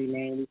Jesus' mighty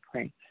name we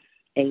pray.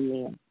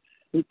 Amen.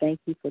 We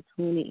thank you for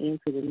tuning in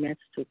to the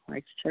Message of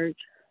Christ Church,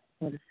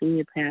 for the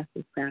senior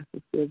pastor,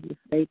 Pastor Sylvia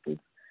Staples.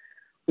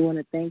 We want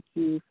to thank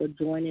you for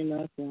joining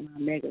us on our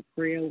mega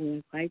prayer. We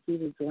invite you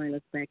to join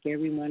us back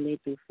every Monday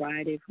through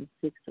Friday from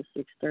 6 to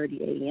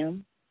 6:30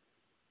 a.m.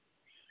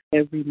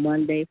 Every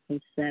Monday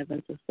from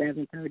 7 to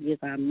 7:30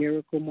 is our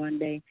Miracle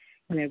Monday,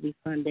 and every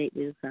Sunday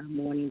is our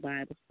morning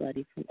Bible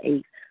study from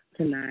 8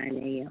 to 9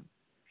 a.m.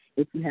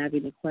 If you have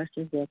any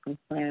questions or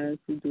concerns,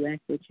 we do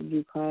ask that you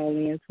do call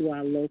in to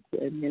our local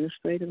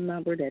administrative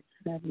number. That's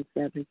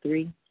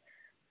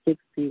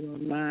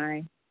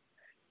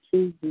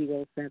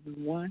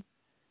 773-609-2071.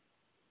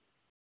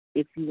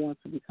 If you want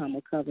to become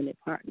a covenant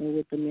partner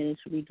with the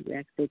ministry, we do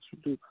ask that you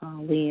do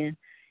call in.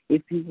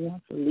 If you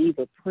want to leave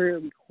a prayer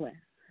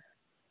request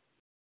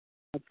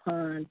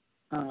upon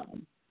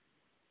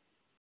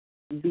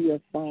via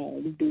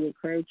phone, we do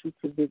encourage you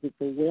to visit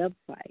the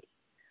website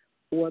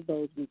for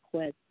those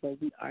requests. So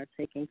we are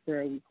taking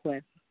prayer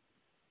requests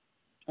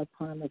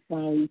upon the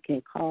phone. You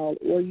can call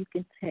or you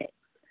can text,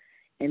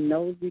 and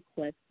those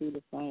requests through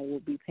the phone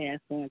will be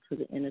passed on to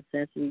the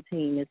intercessory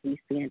team as we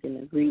stand in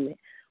agreement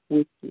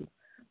with you.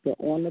 But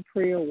on the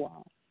prayer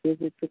wall, we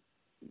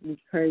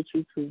encourage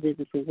you to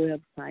visit the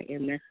website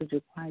at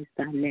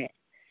messageofchrist.net,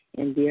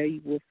 and there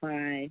you will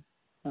find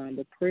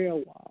the prayer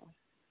wall.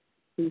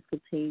 Please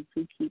continue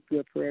to keep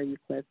your prayer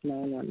requests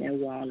known on that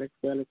wall, as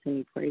well as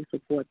any praise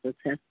reports or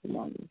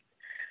testimonies.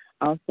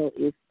 Also,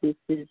 if this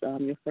is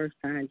your first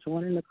time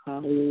joining the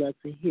call, we would love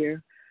to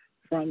hear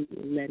from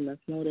you, letting us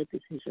know that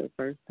this is your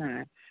first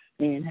time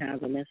and how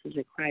the Message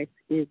of Christ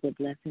is a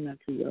blessing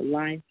unto your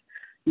life.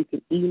 You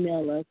can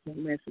email us at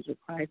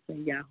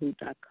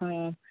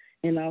messageofchrist@yahoo.com,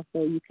 and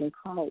also you can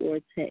call or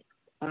text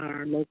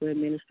our local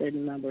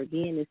administrative number.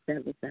 Again, is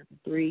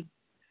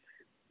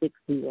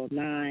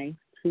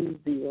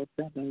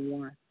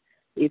 773-609-2071.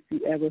 If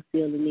you ever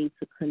feel the need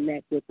to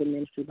connect with the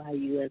ministry by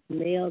U.S.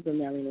 mail, the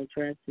mailing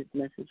address is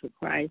Message of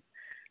Christ,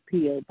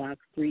 P.O.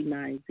 Box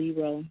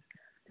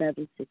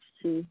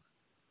 390-762.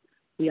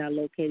 We are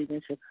located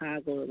in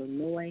Chicago,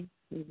 Illinois.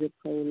 The zip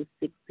code is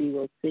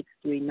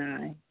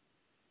 60639.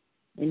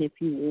 And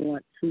if you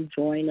want to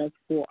join us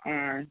for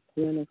our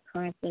women's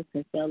conference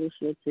and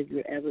fellowships, if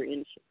you're ever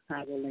in the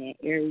Chicagoland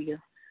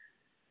area,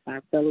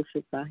 our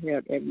fellowships are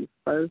held every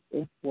first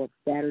and fourth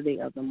Saturday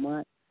of the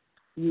month.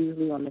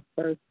 Usually on the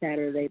first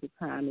Saturday, the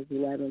time is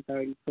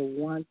 11:30 to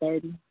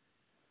 1:30,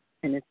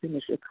 and it's in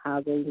the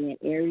Chicagoland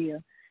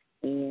area.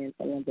 And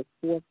on the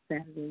fourth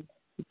Saturday,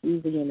 it's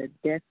usually in the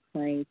Des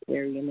Plaines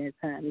area, and that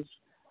time is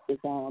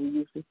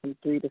usually from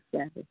 3 to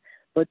 7.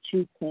 But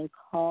you can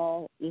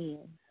call in,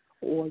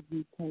 or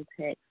you can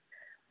text,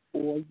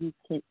 or you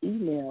can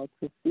email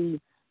to see,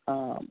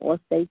 or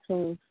stay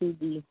tuned to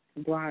the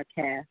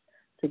broadcast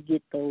to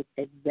get those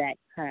exact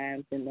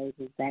times and those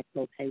exact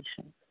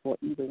locations for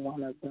either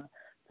one of the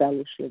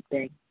fellowship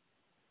days.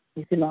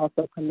 You can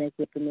also connect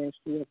with the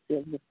ministry at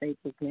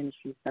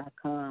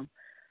SylviaStaplesMinistries.com.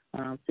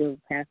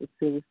 Pastor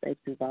Sylvia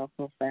Staples is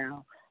also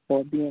found,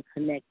 or being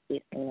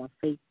connected on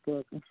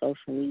Facebook and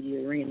social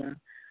media arena,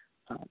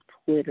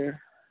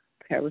 Twitter,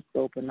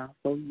 Periscope, and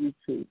also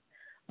YouTube.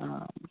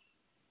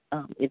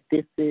 If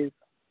this is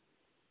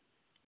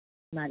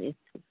not it,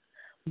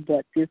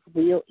 but this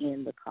will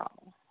end the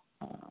call.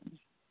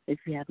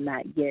 If you have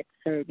not yet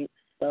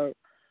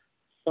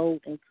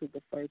sowed into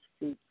the first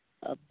fruits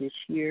of this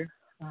year,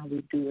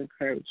 we do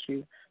encourage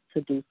you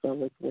to do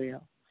so as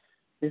well.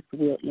 This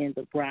will end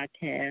the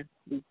broadcast.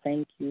 We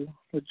thank you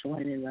for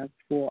joining us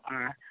for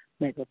our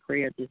mega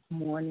prayer this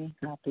morning.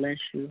 God bless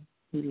you.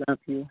 We love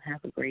you.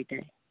 Have a great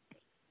day.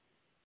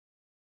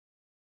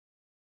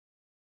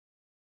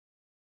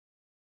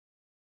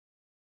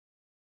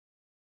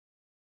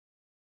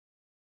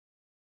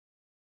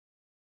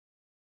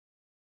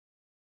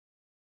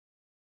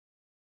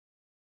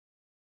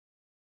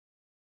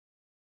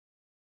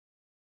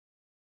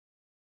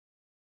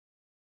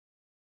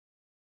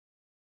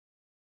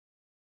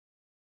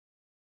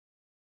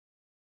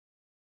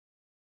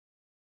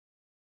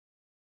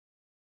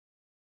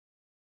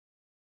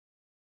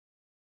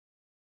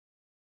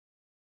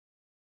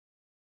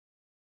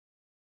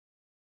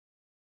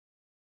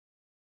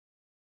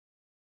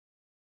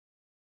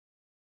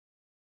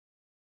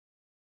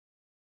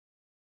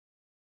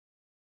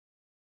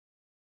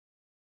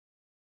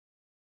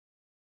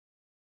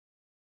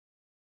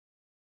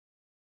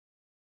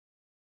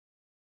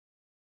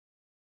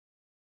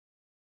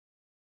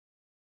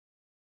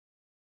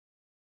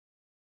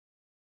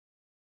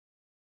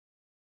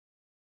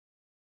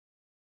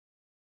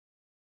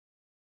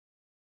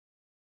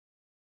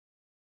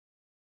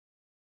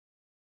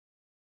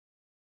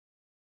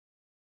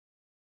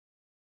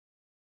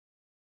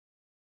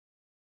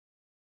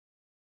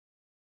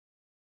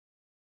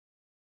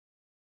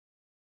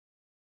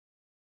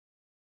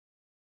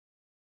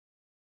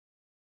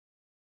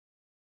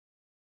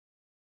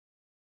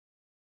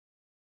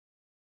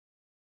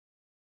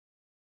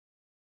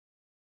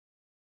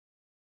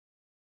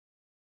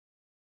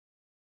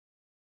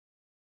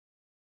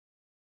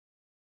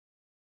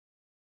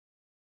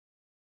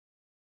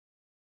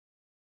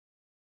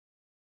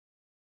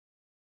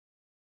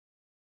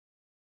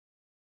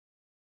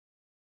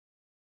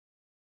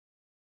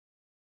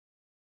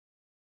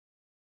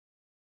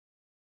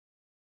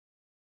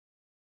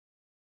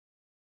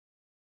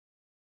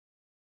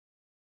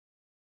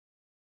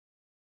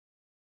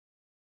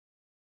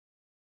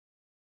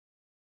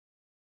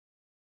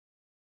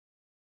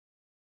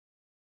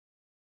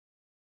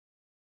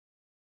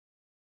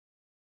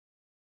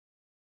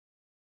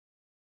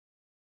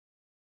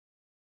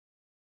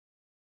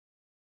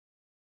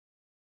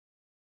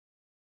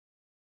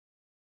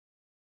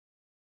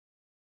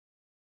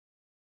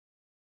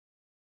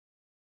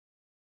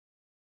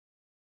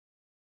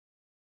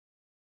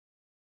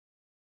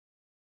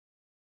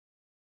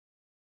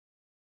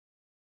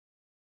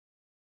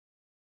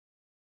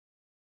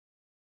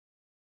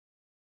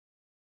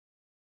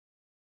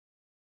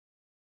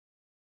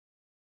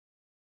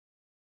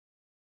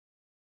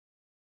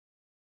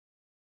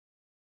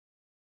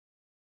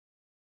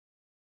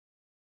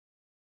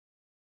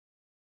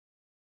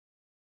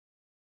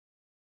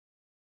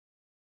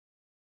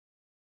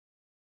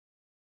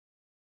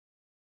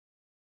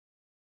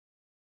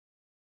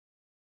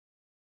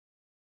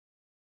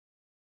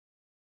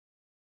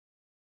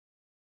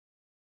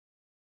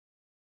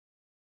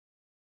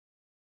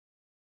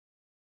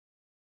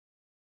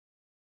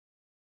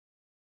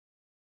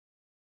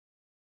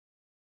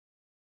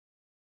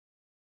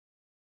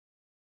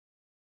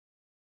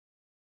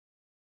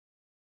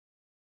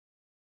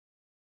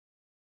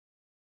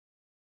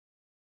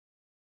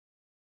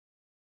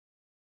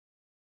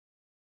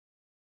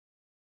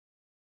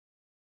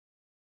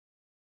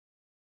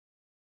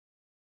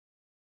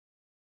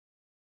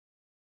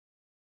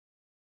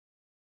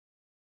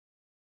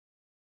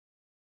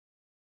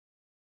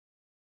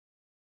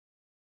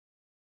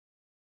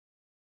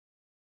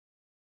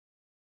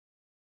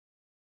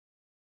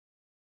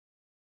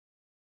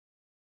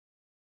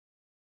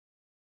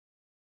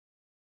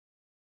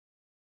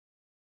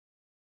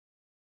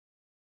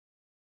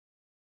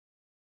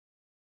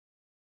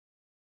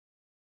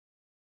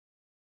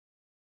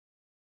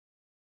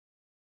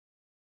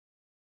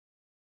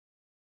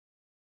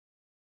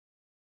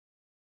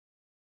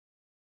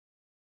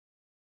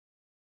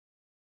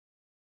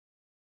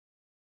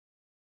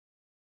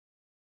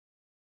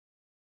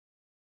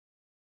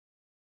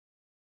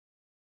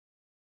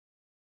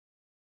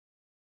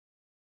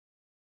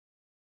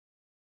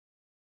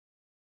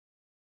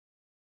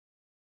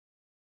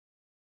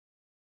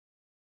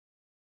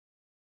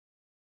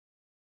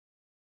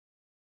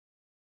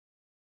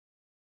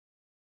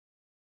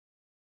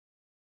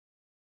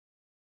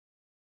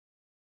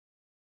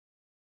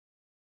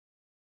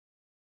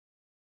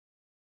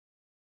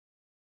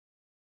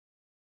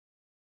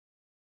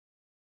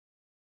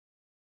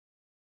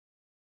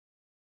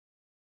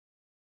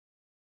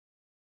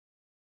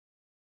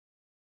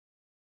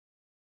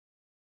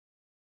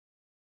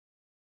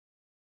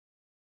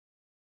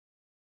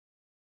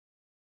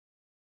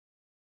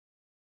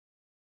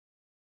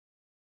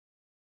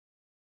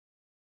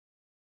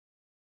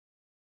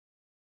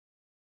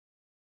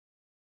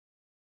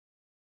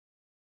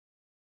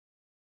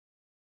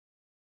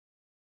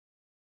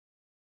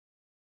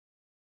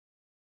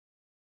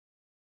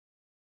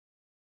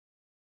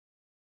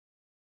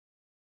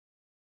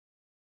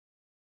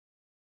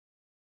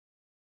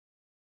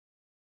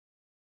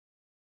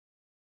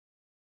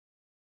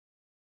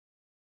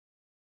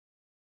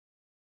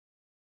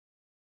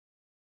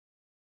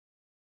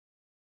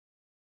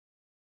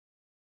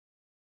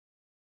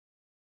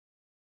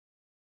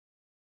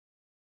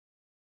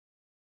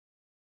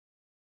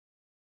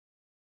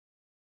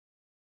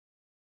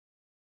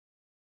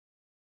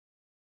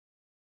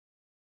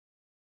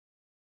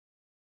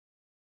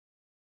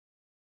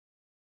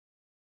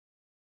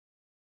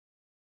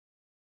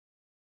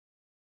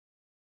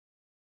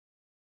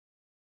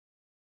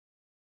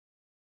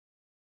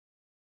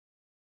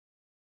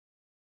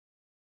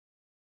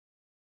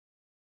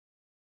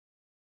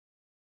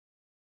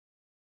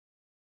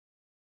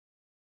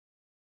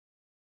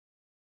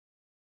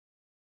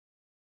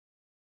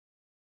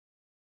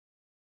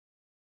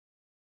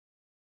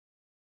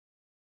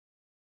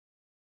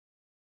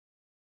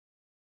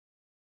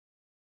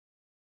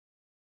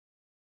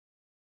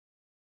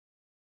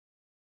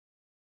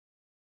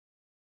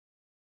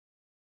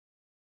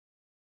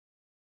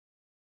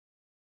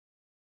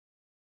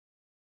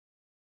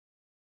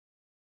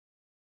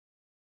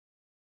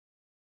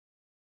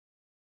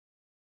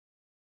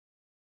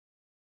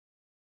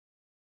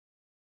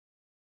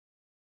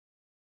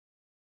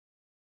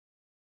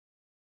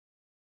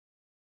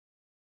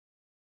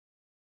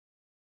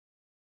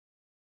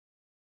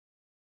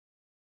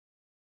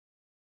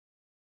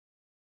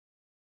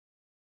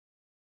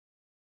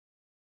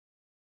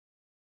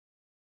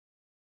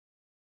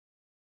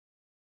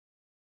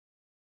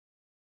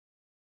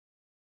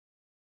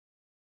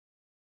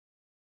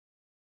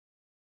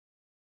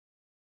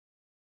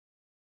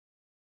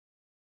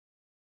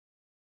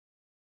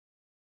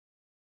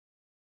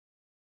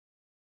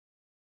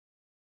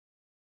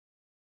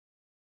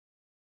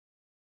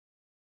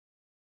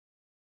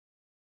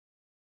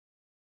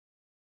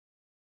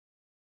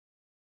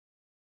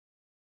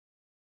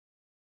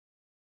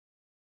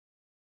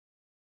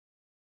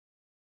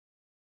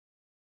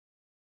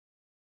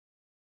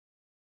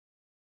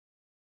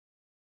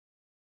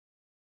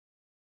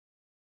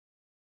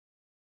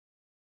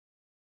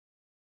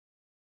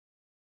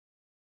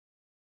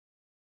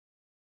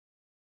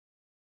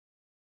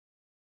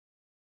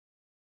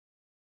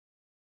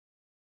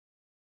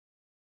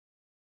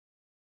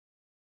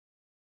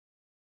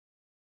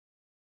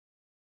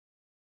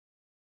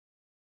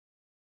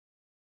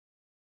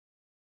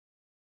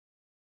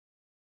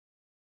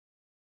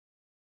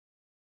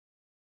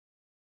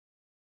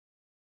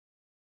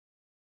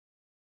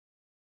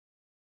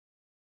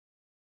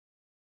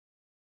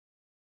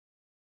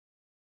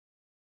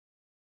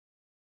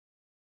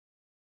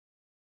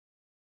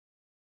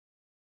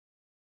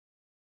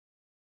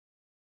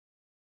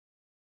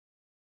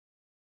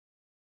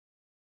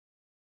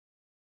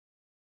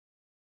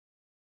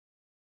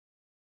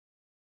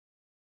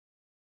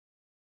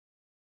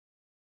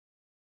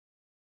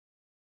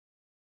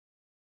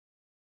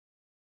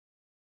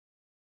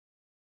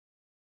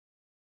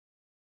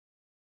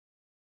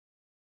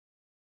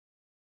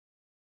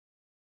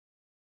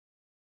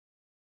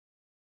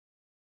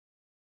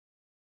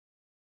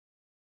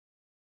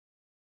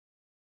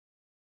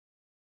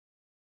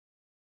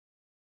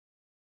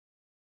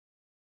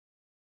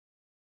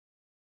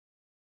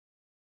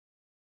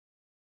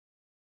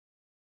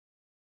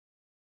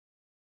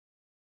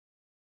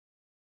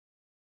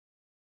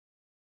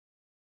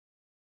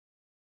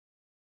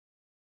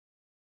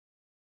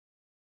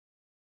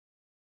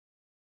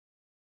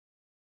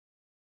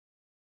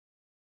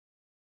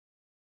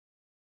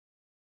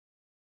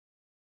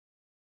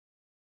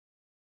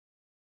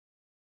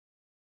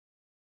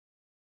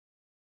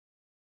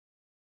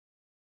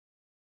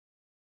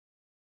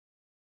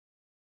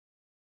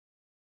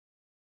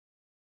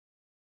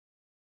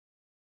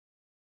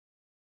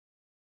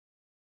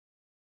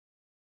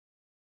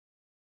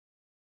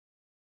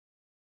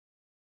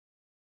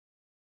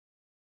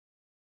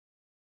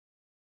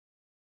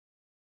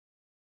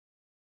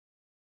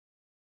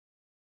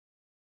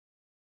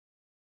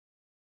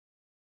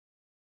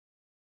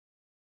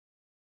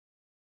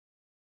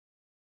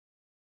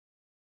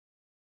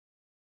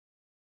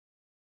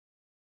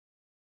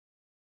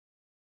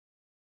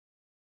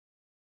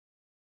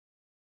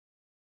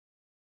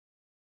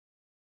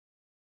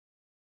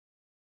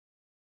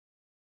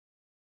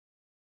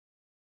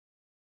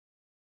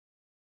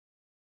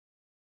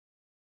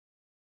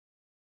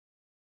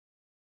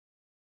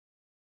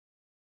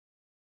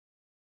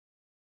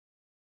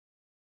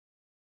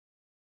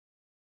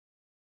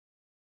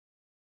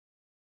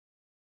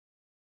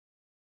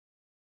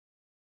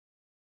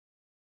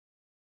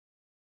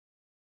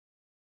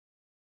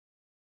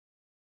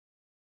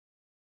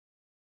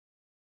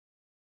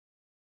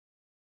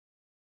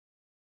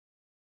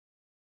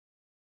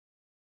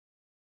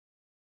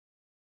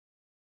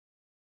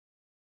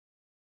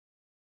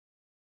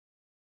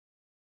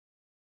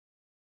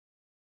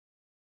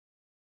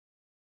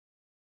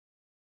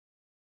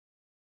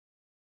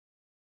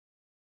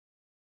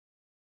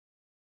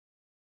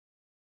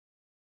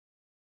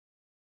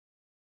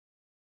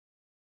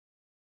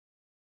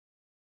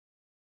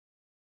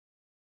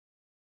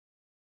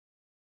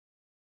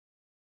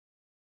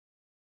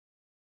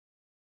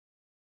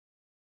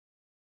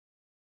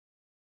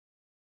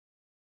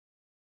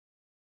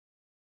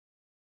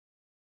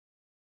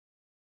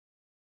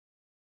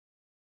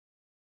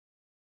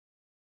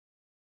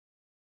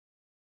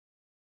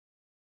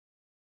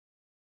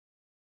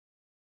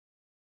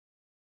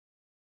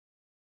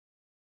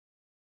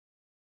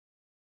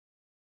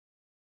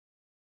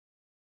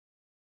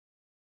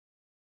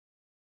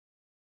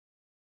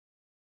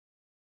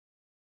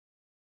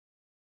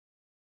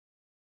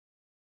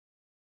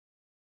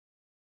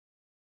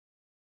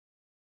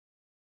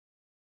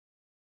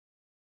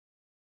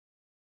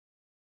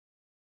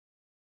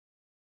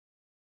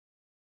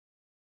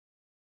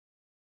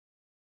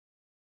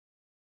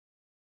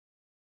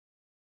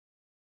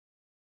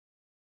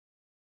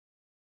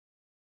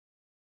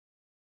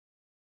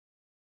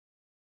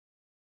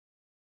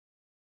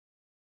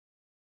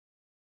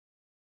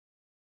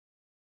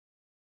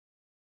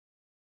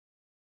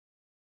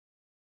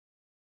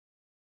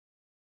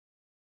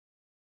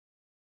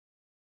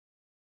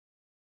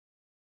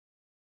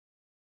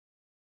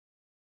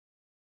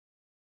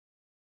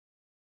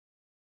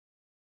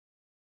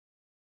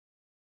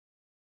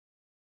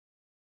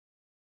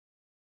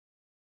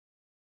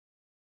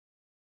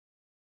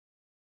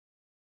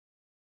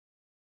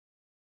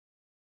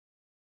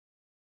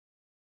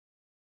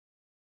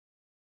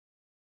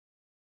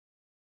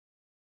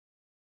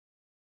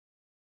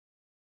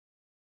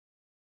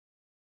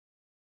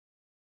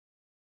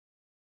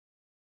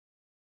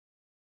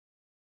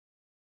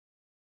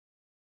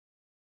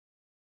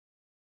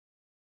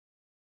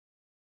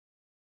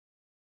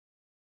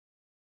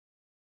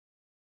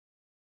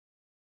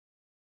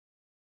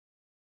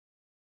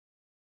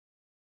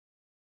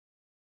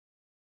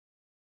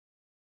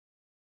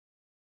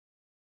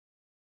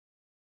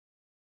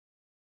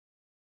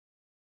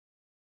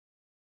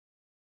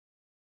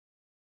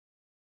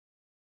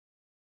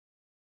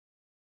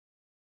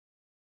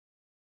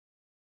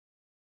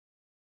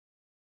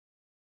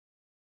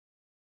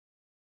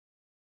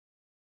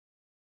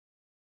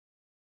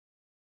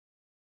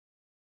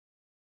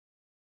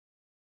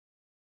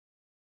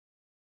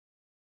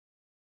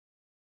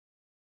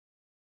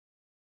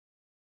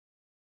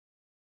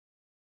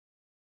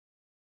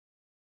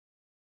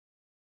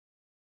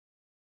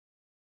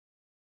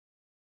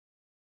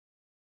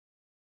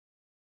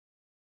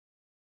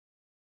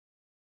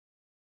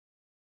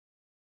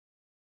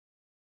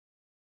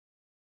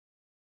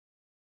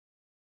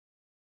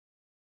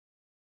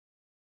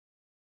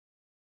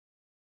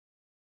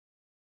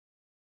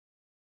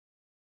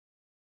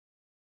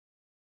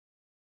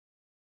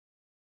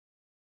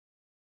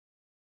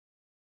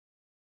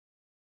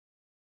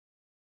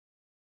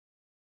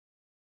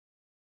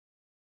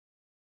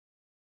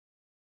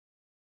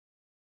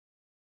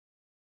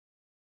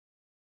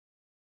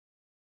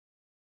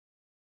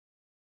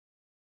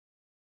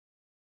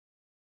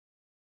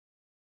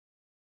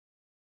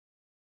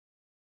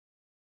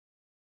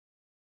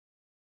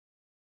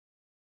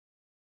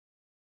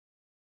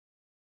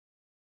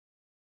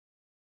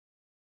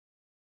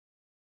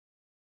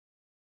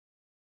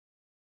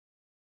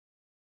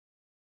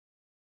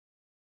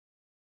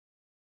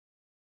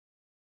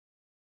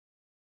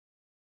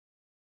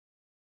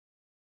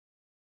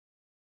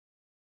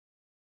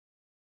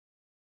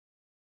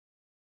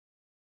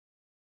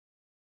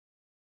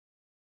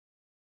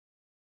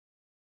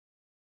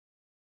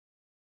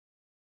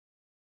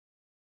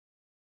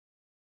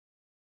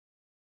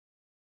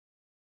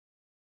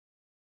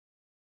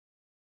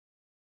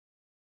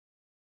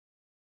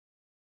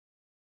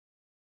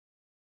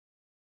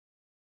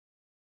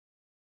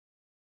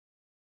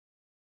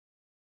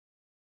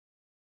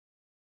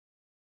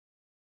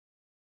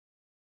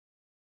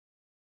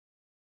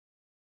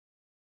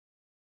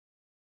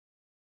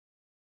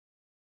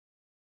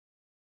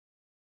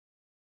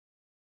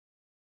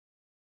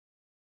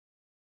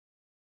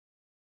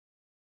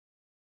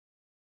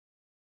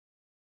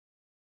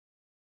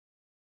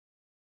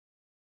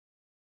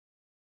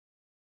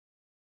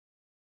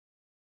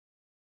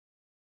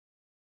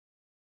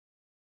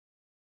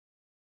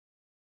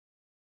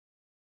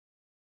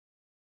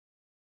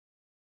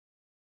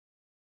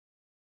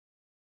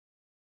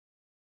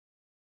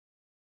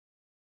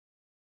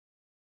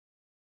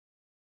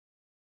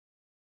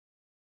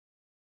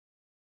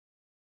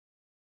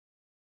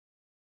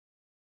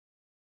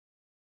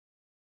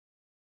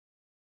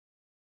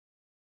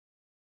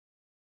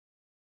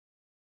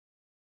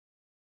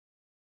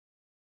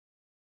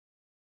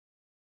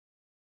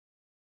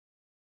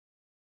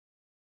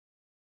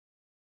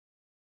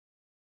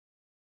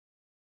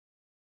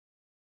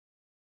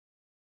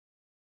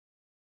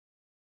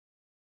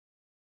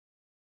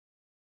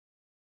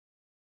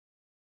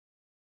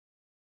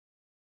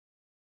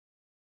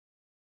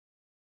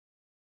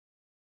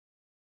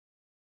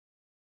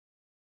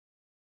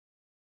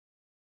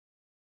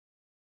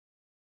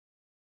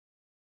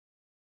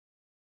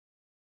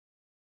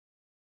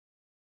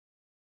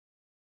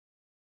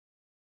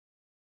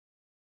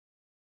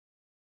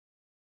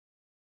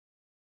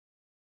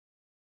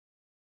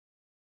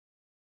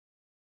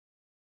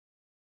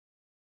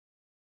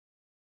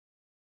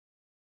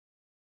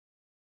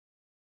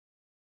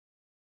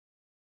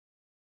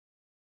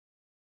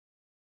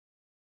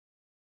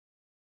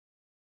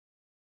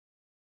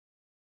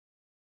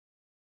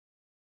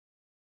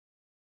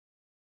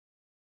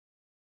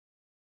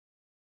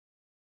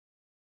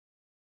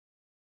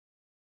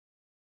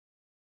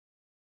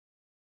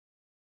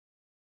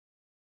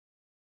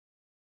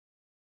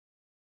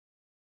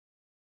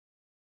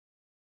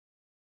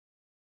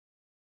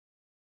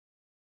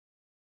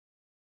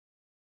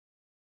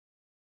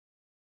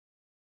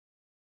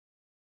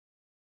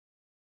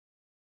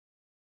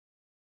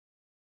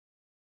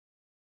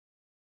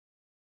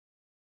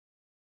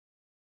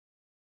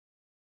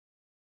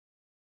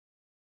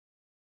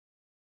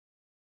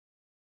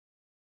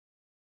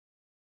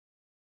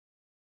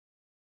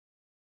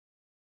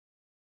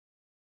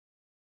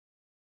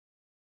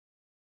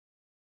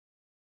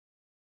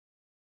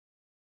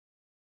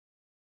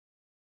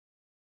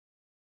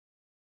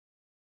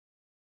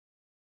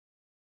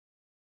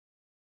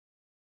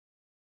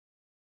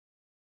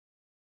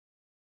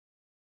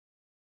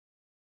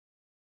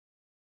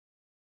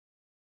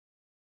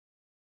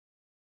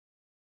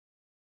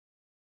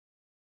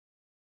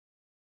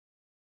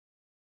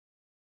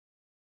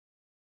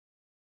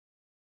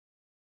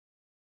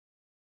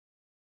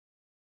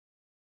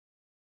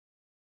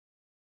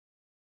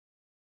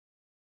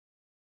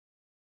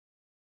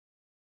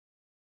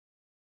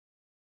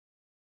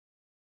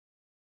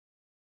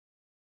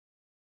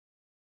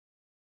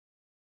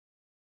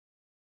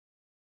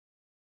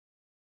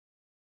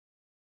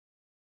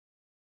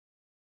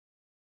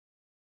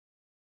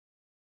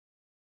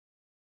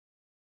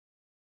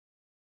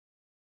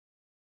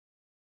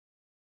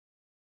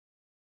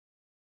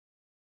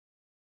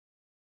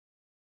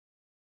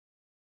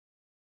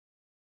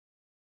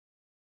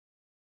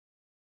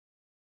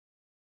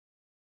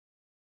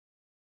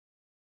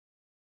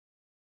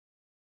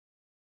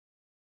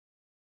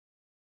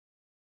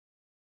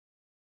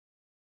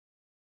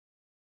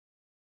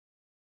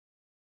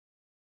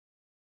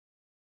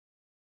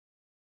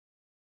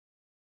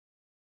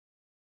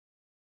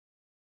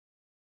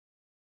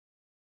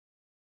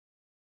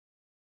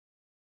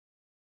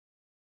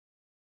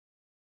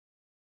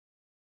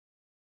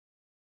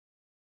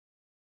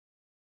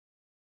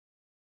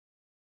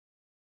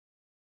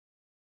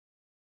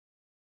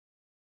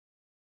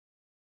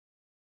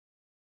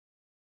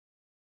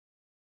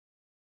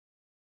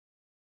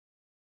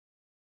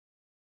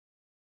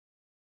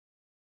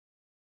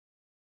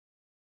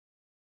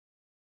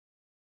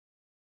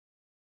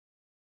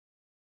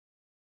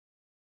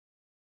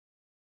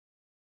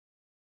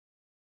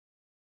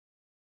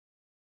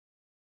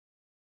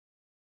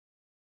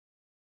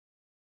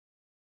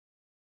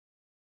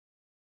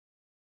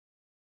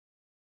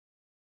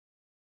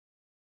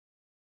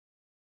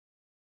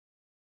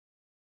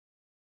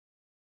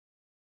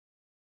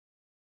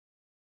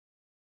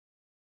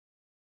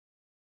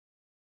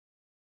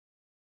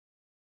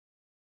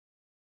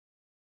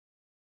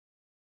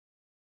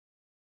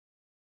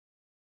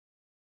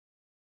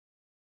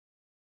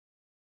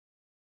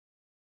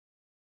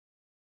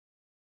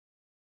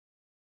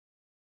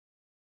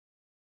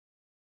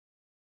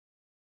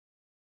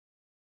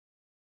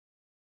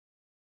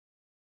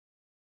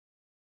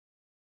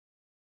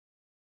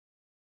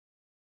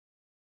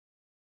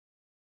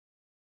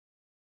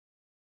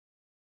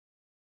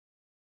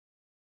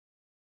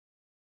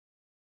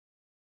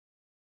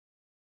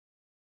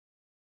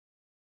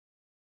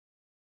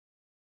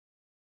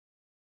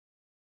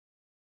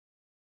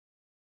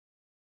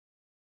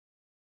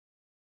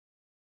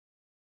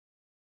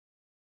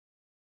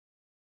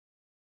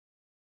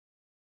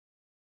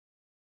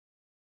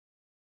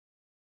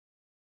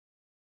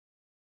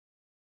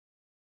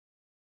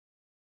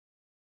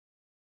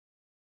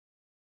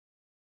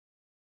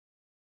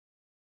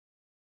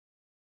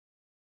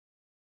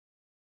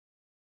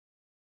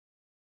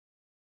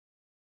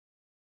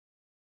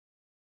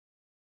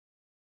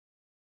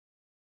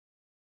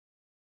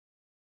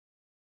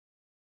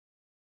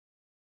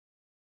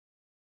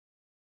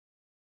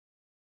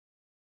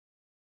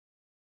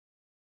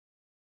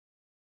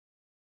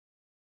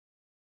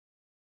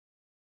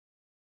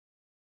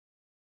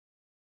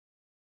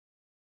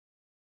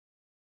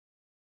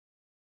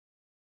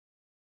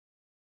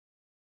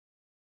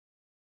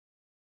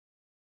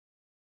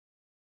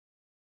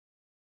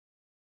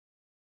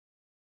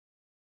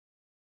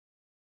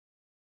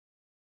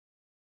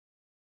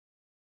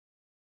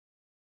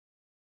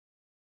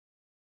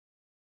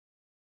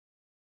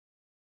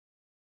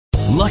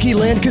 Lucky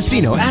Land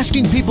Casino,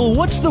 asking people,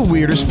 what's the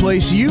weirdest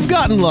place you've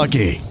gotten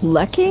lucky?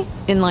 Lucky?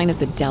 In line at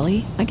the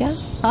deli, I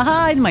guess?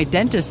 Aha, in my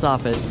dentist's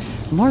office.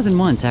 More than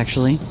once,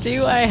 actually.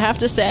 Do I have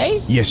to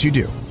say? Yes, you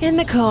do. In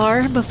the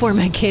car before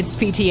my kids'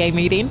 PTA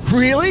meeting.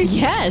 Really?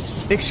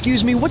 Yes.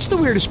 Excuse me, what's the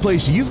weirdest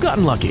place you've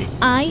gotten lucky?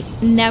 I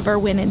never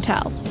win and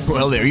tell.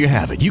 Well, there you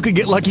have it. You can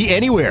get lucky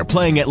anywhere,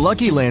 playing at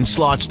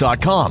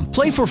LuckyLandSlots.com.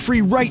 Play for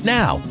free right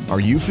now. Are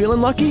you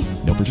feeling lucky?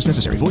 No purchase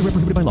necessary. Void where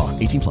prohibited by law.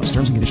 18+.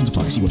 Terms and conditions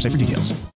apply. See website for details.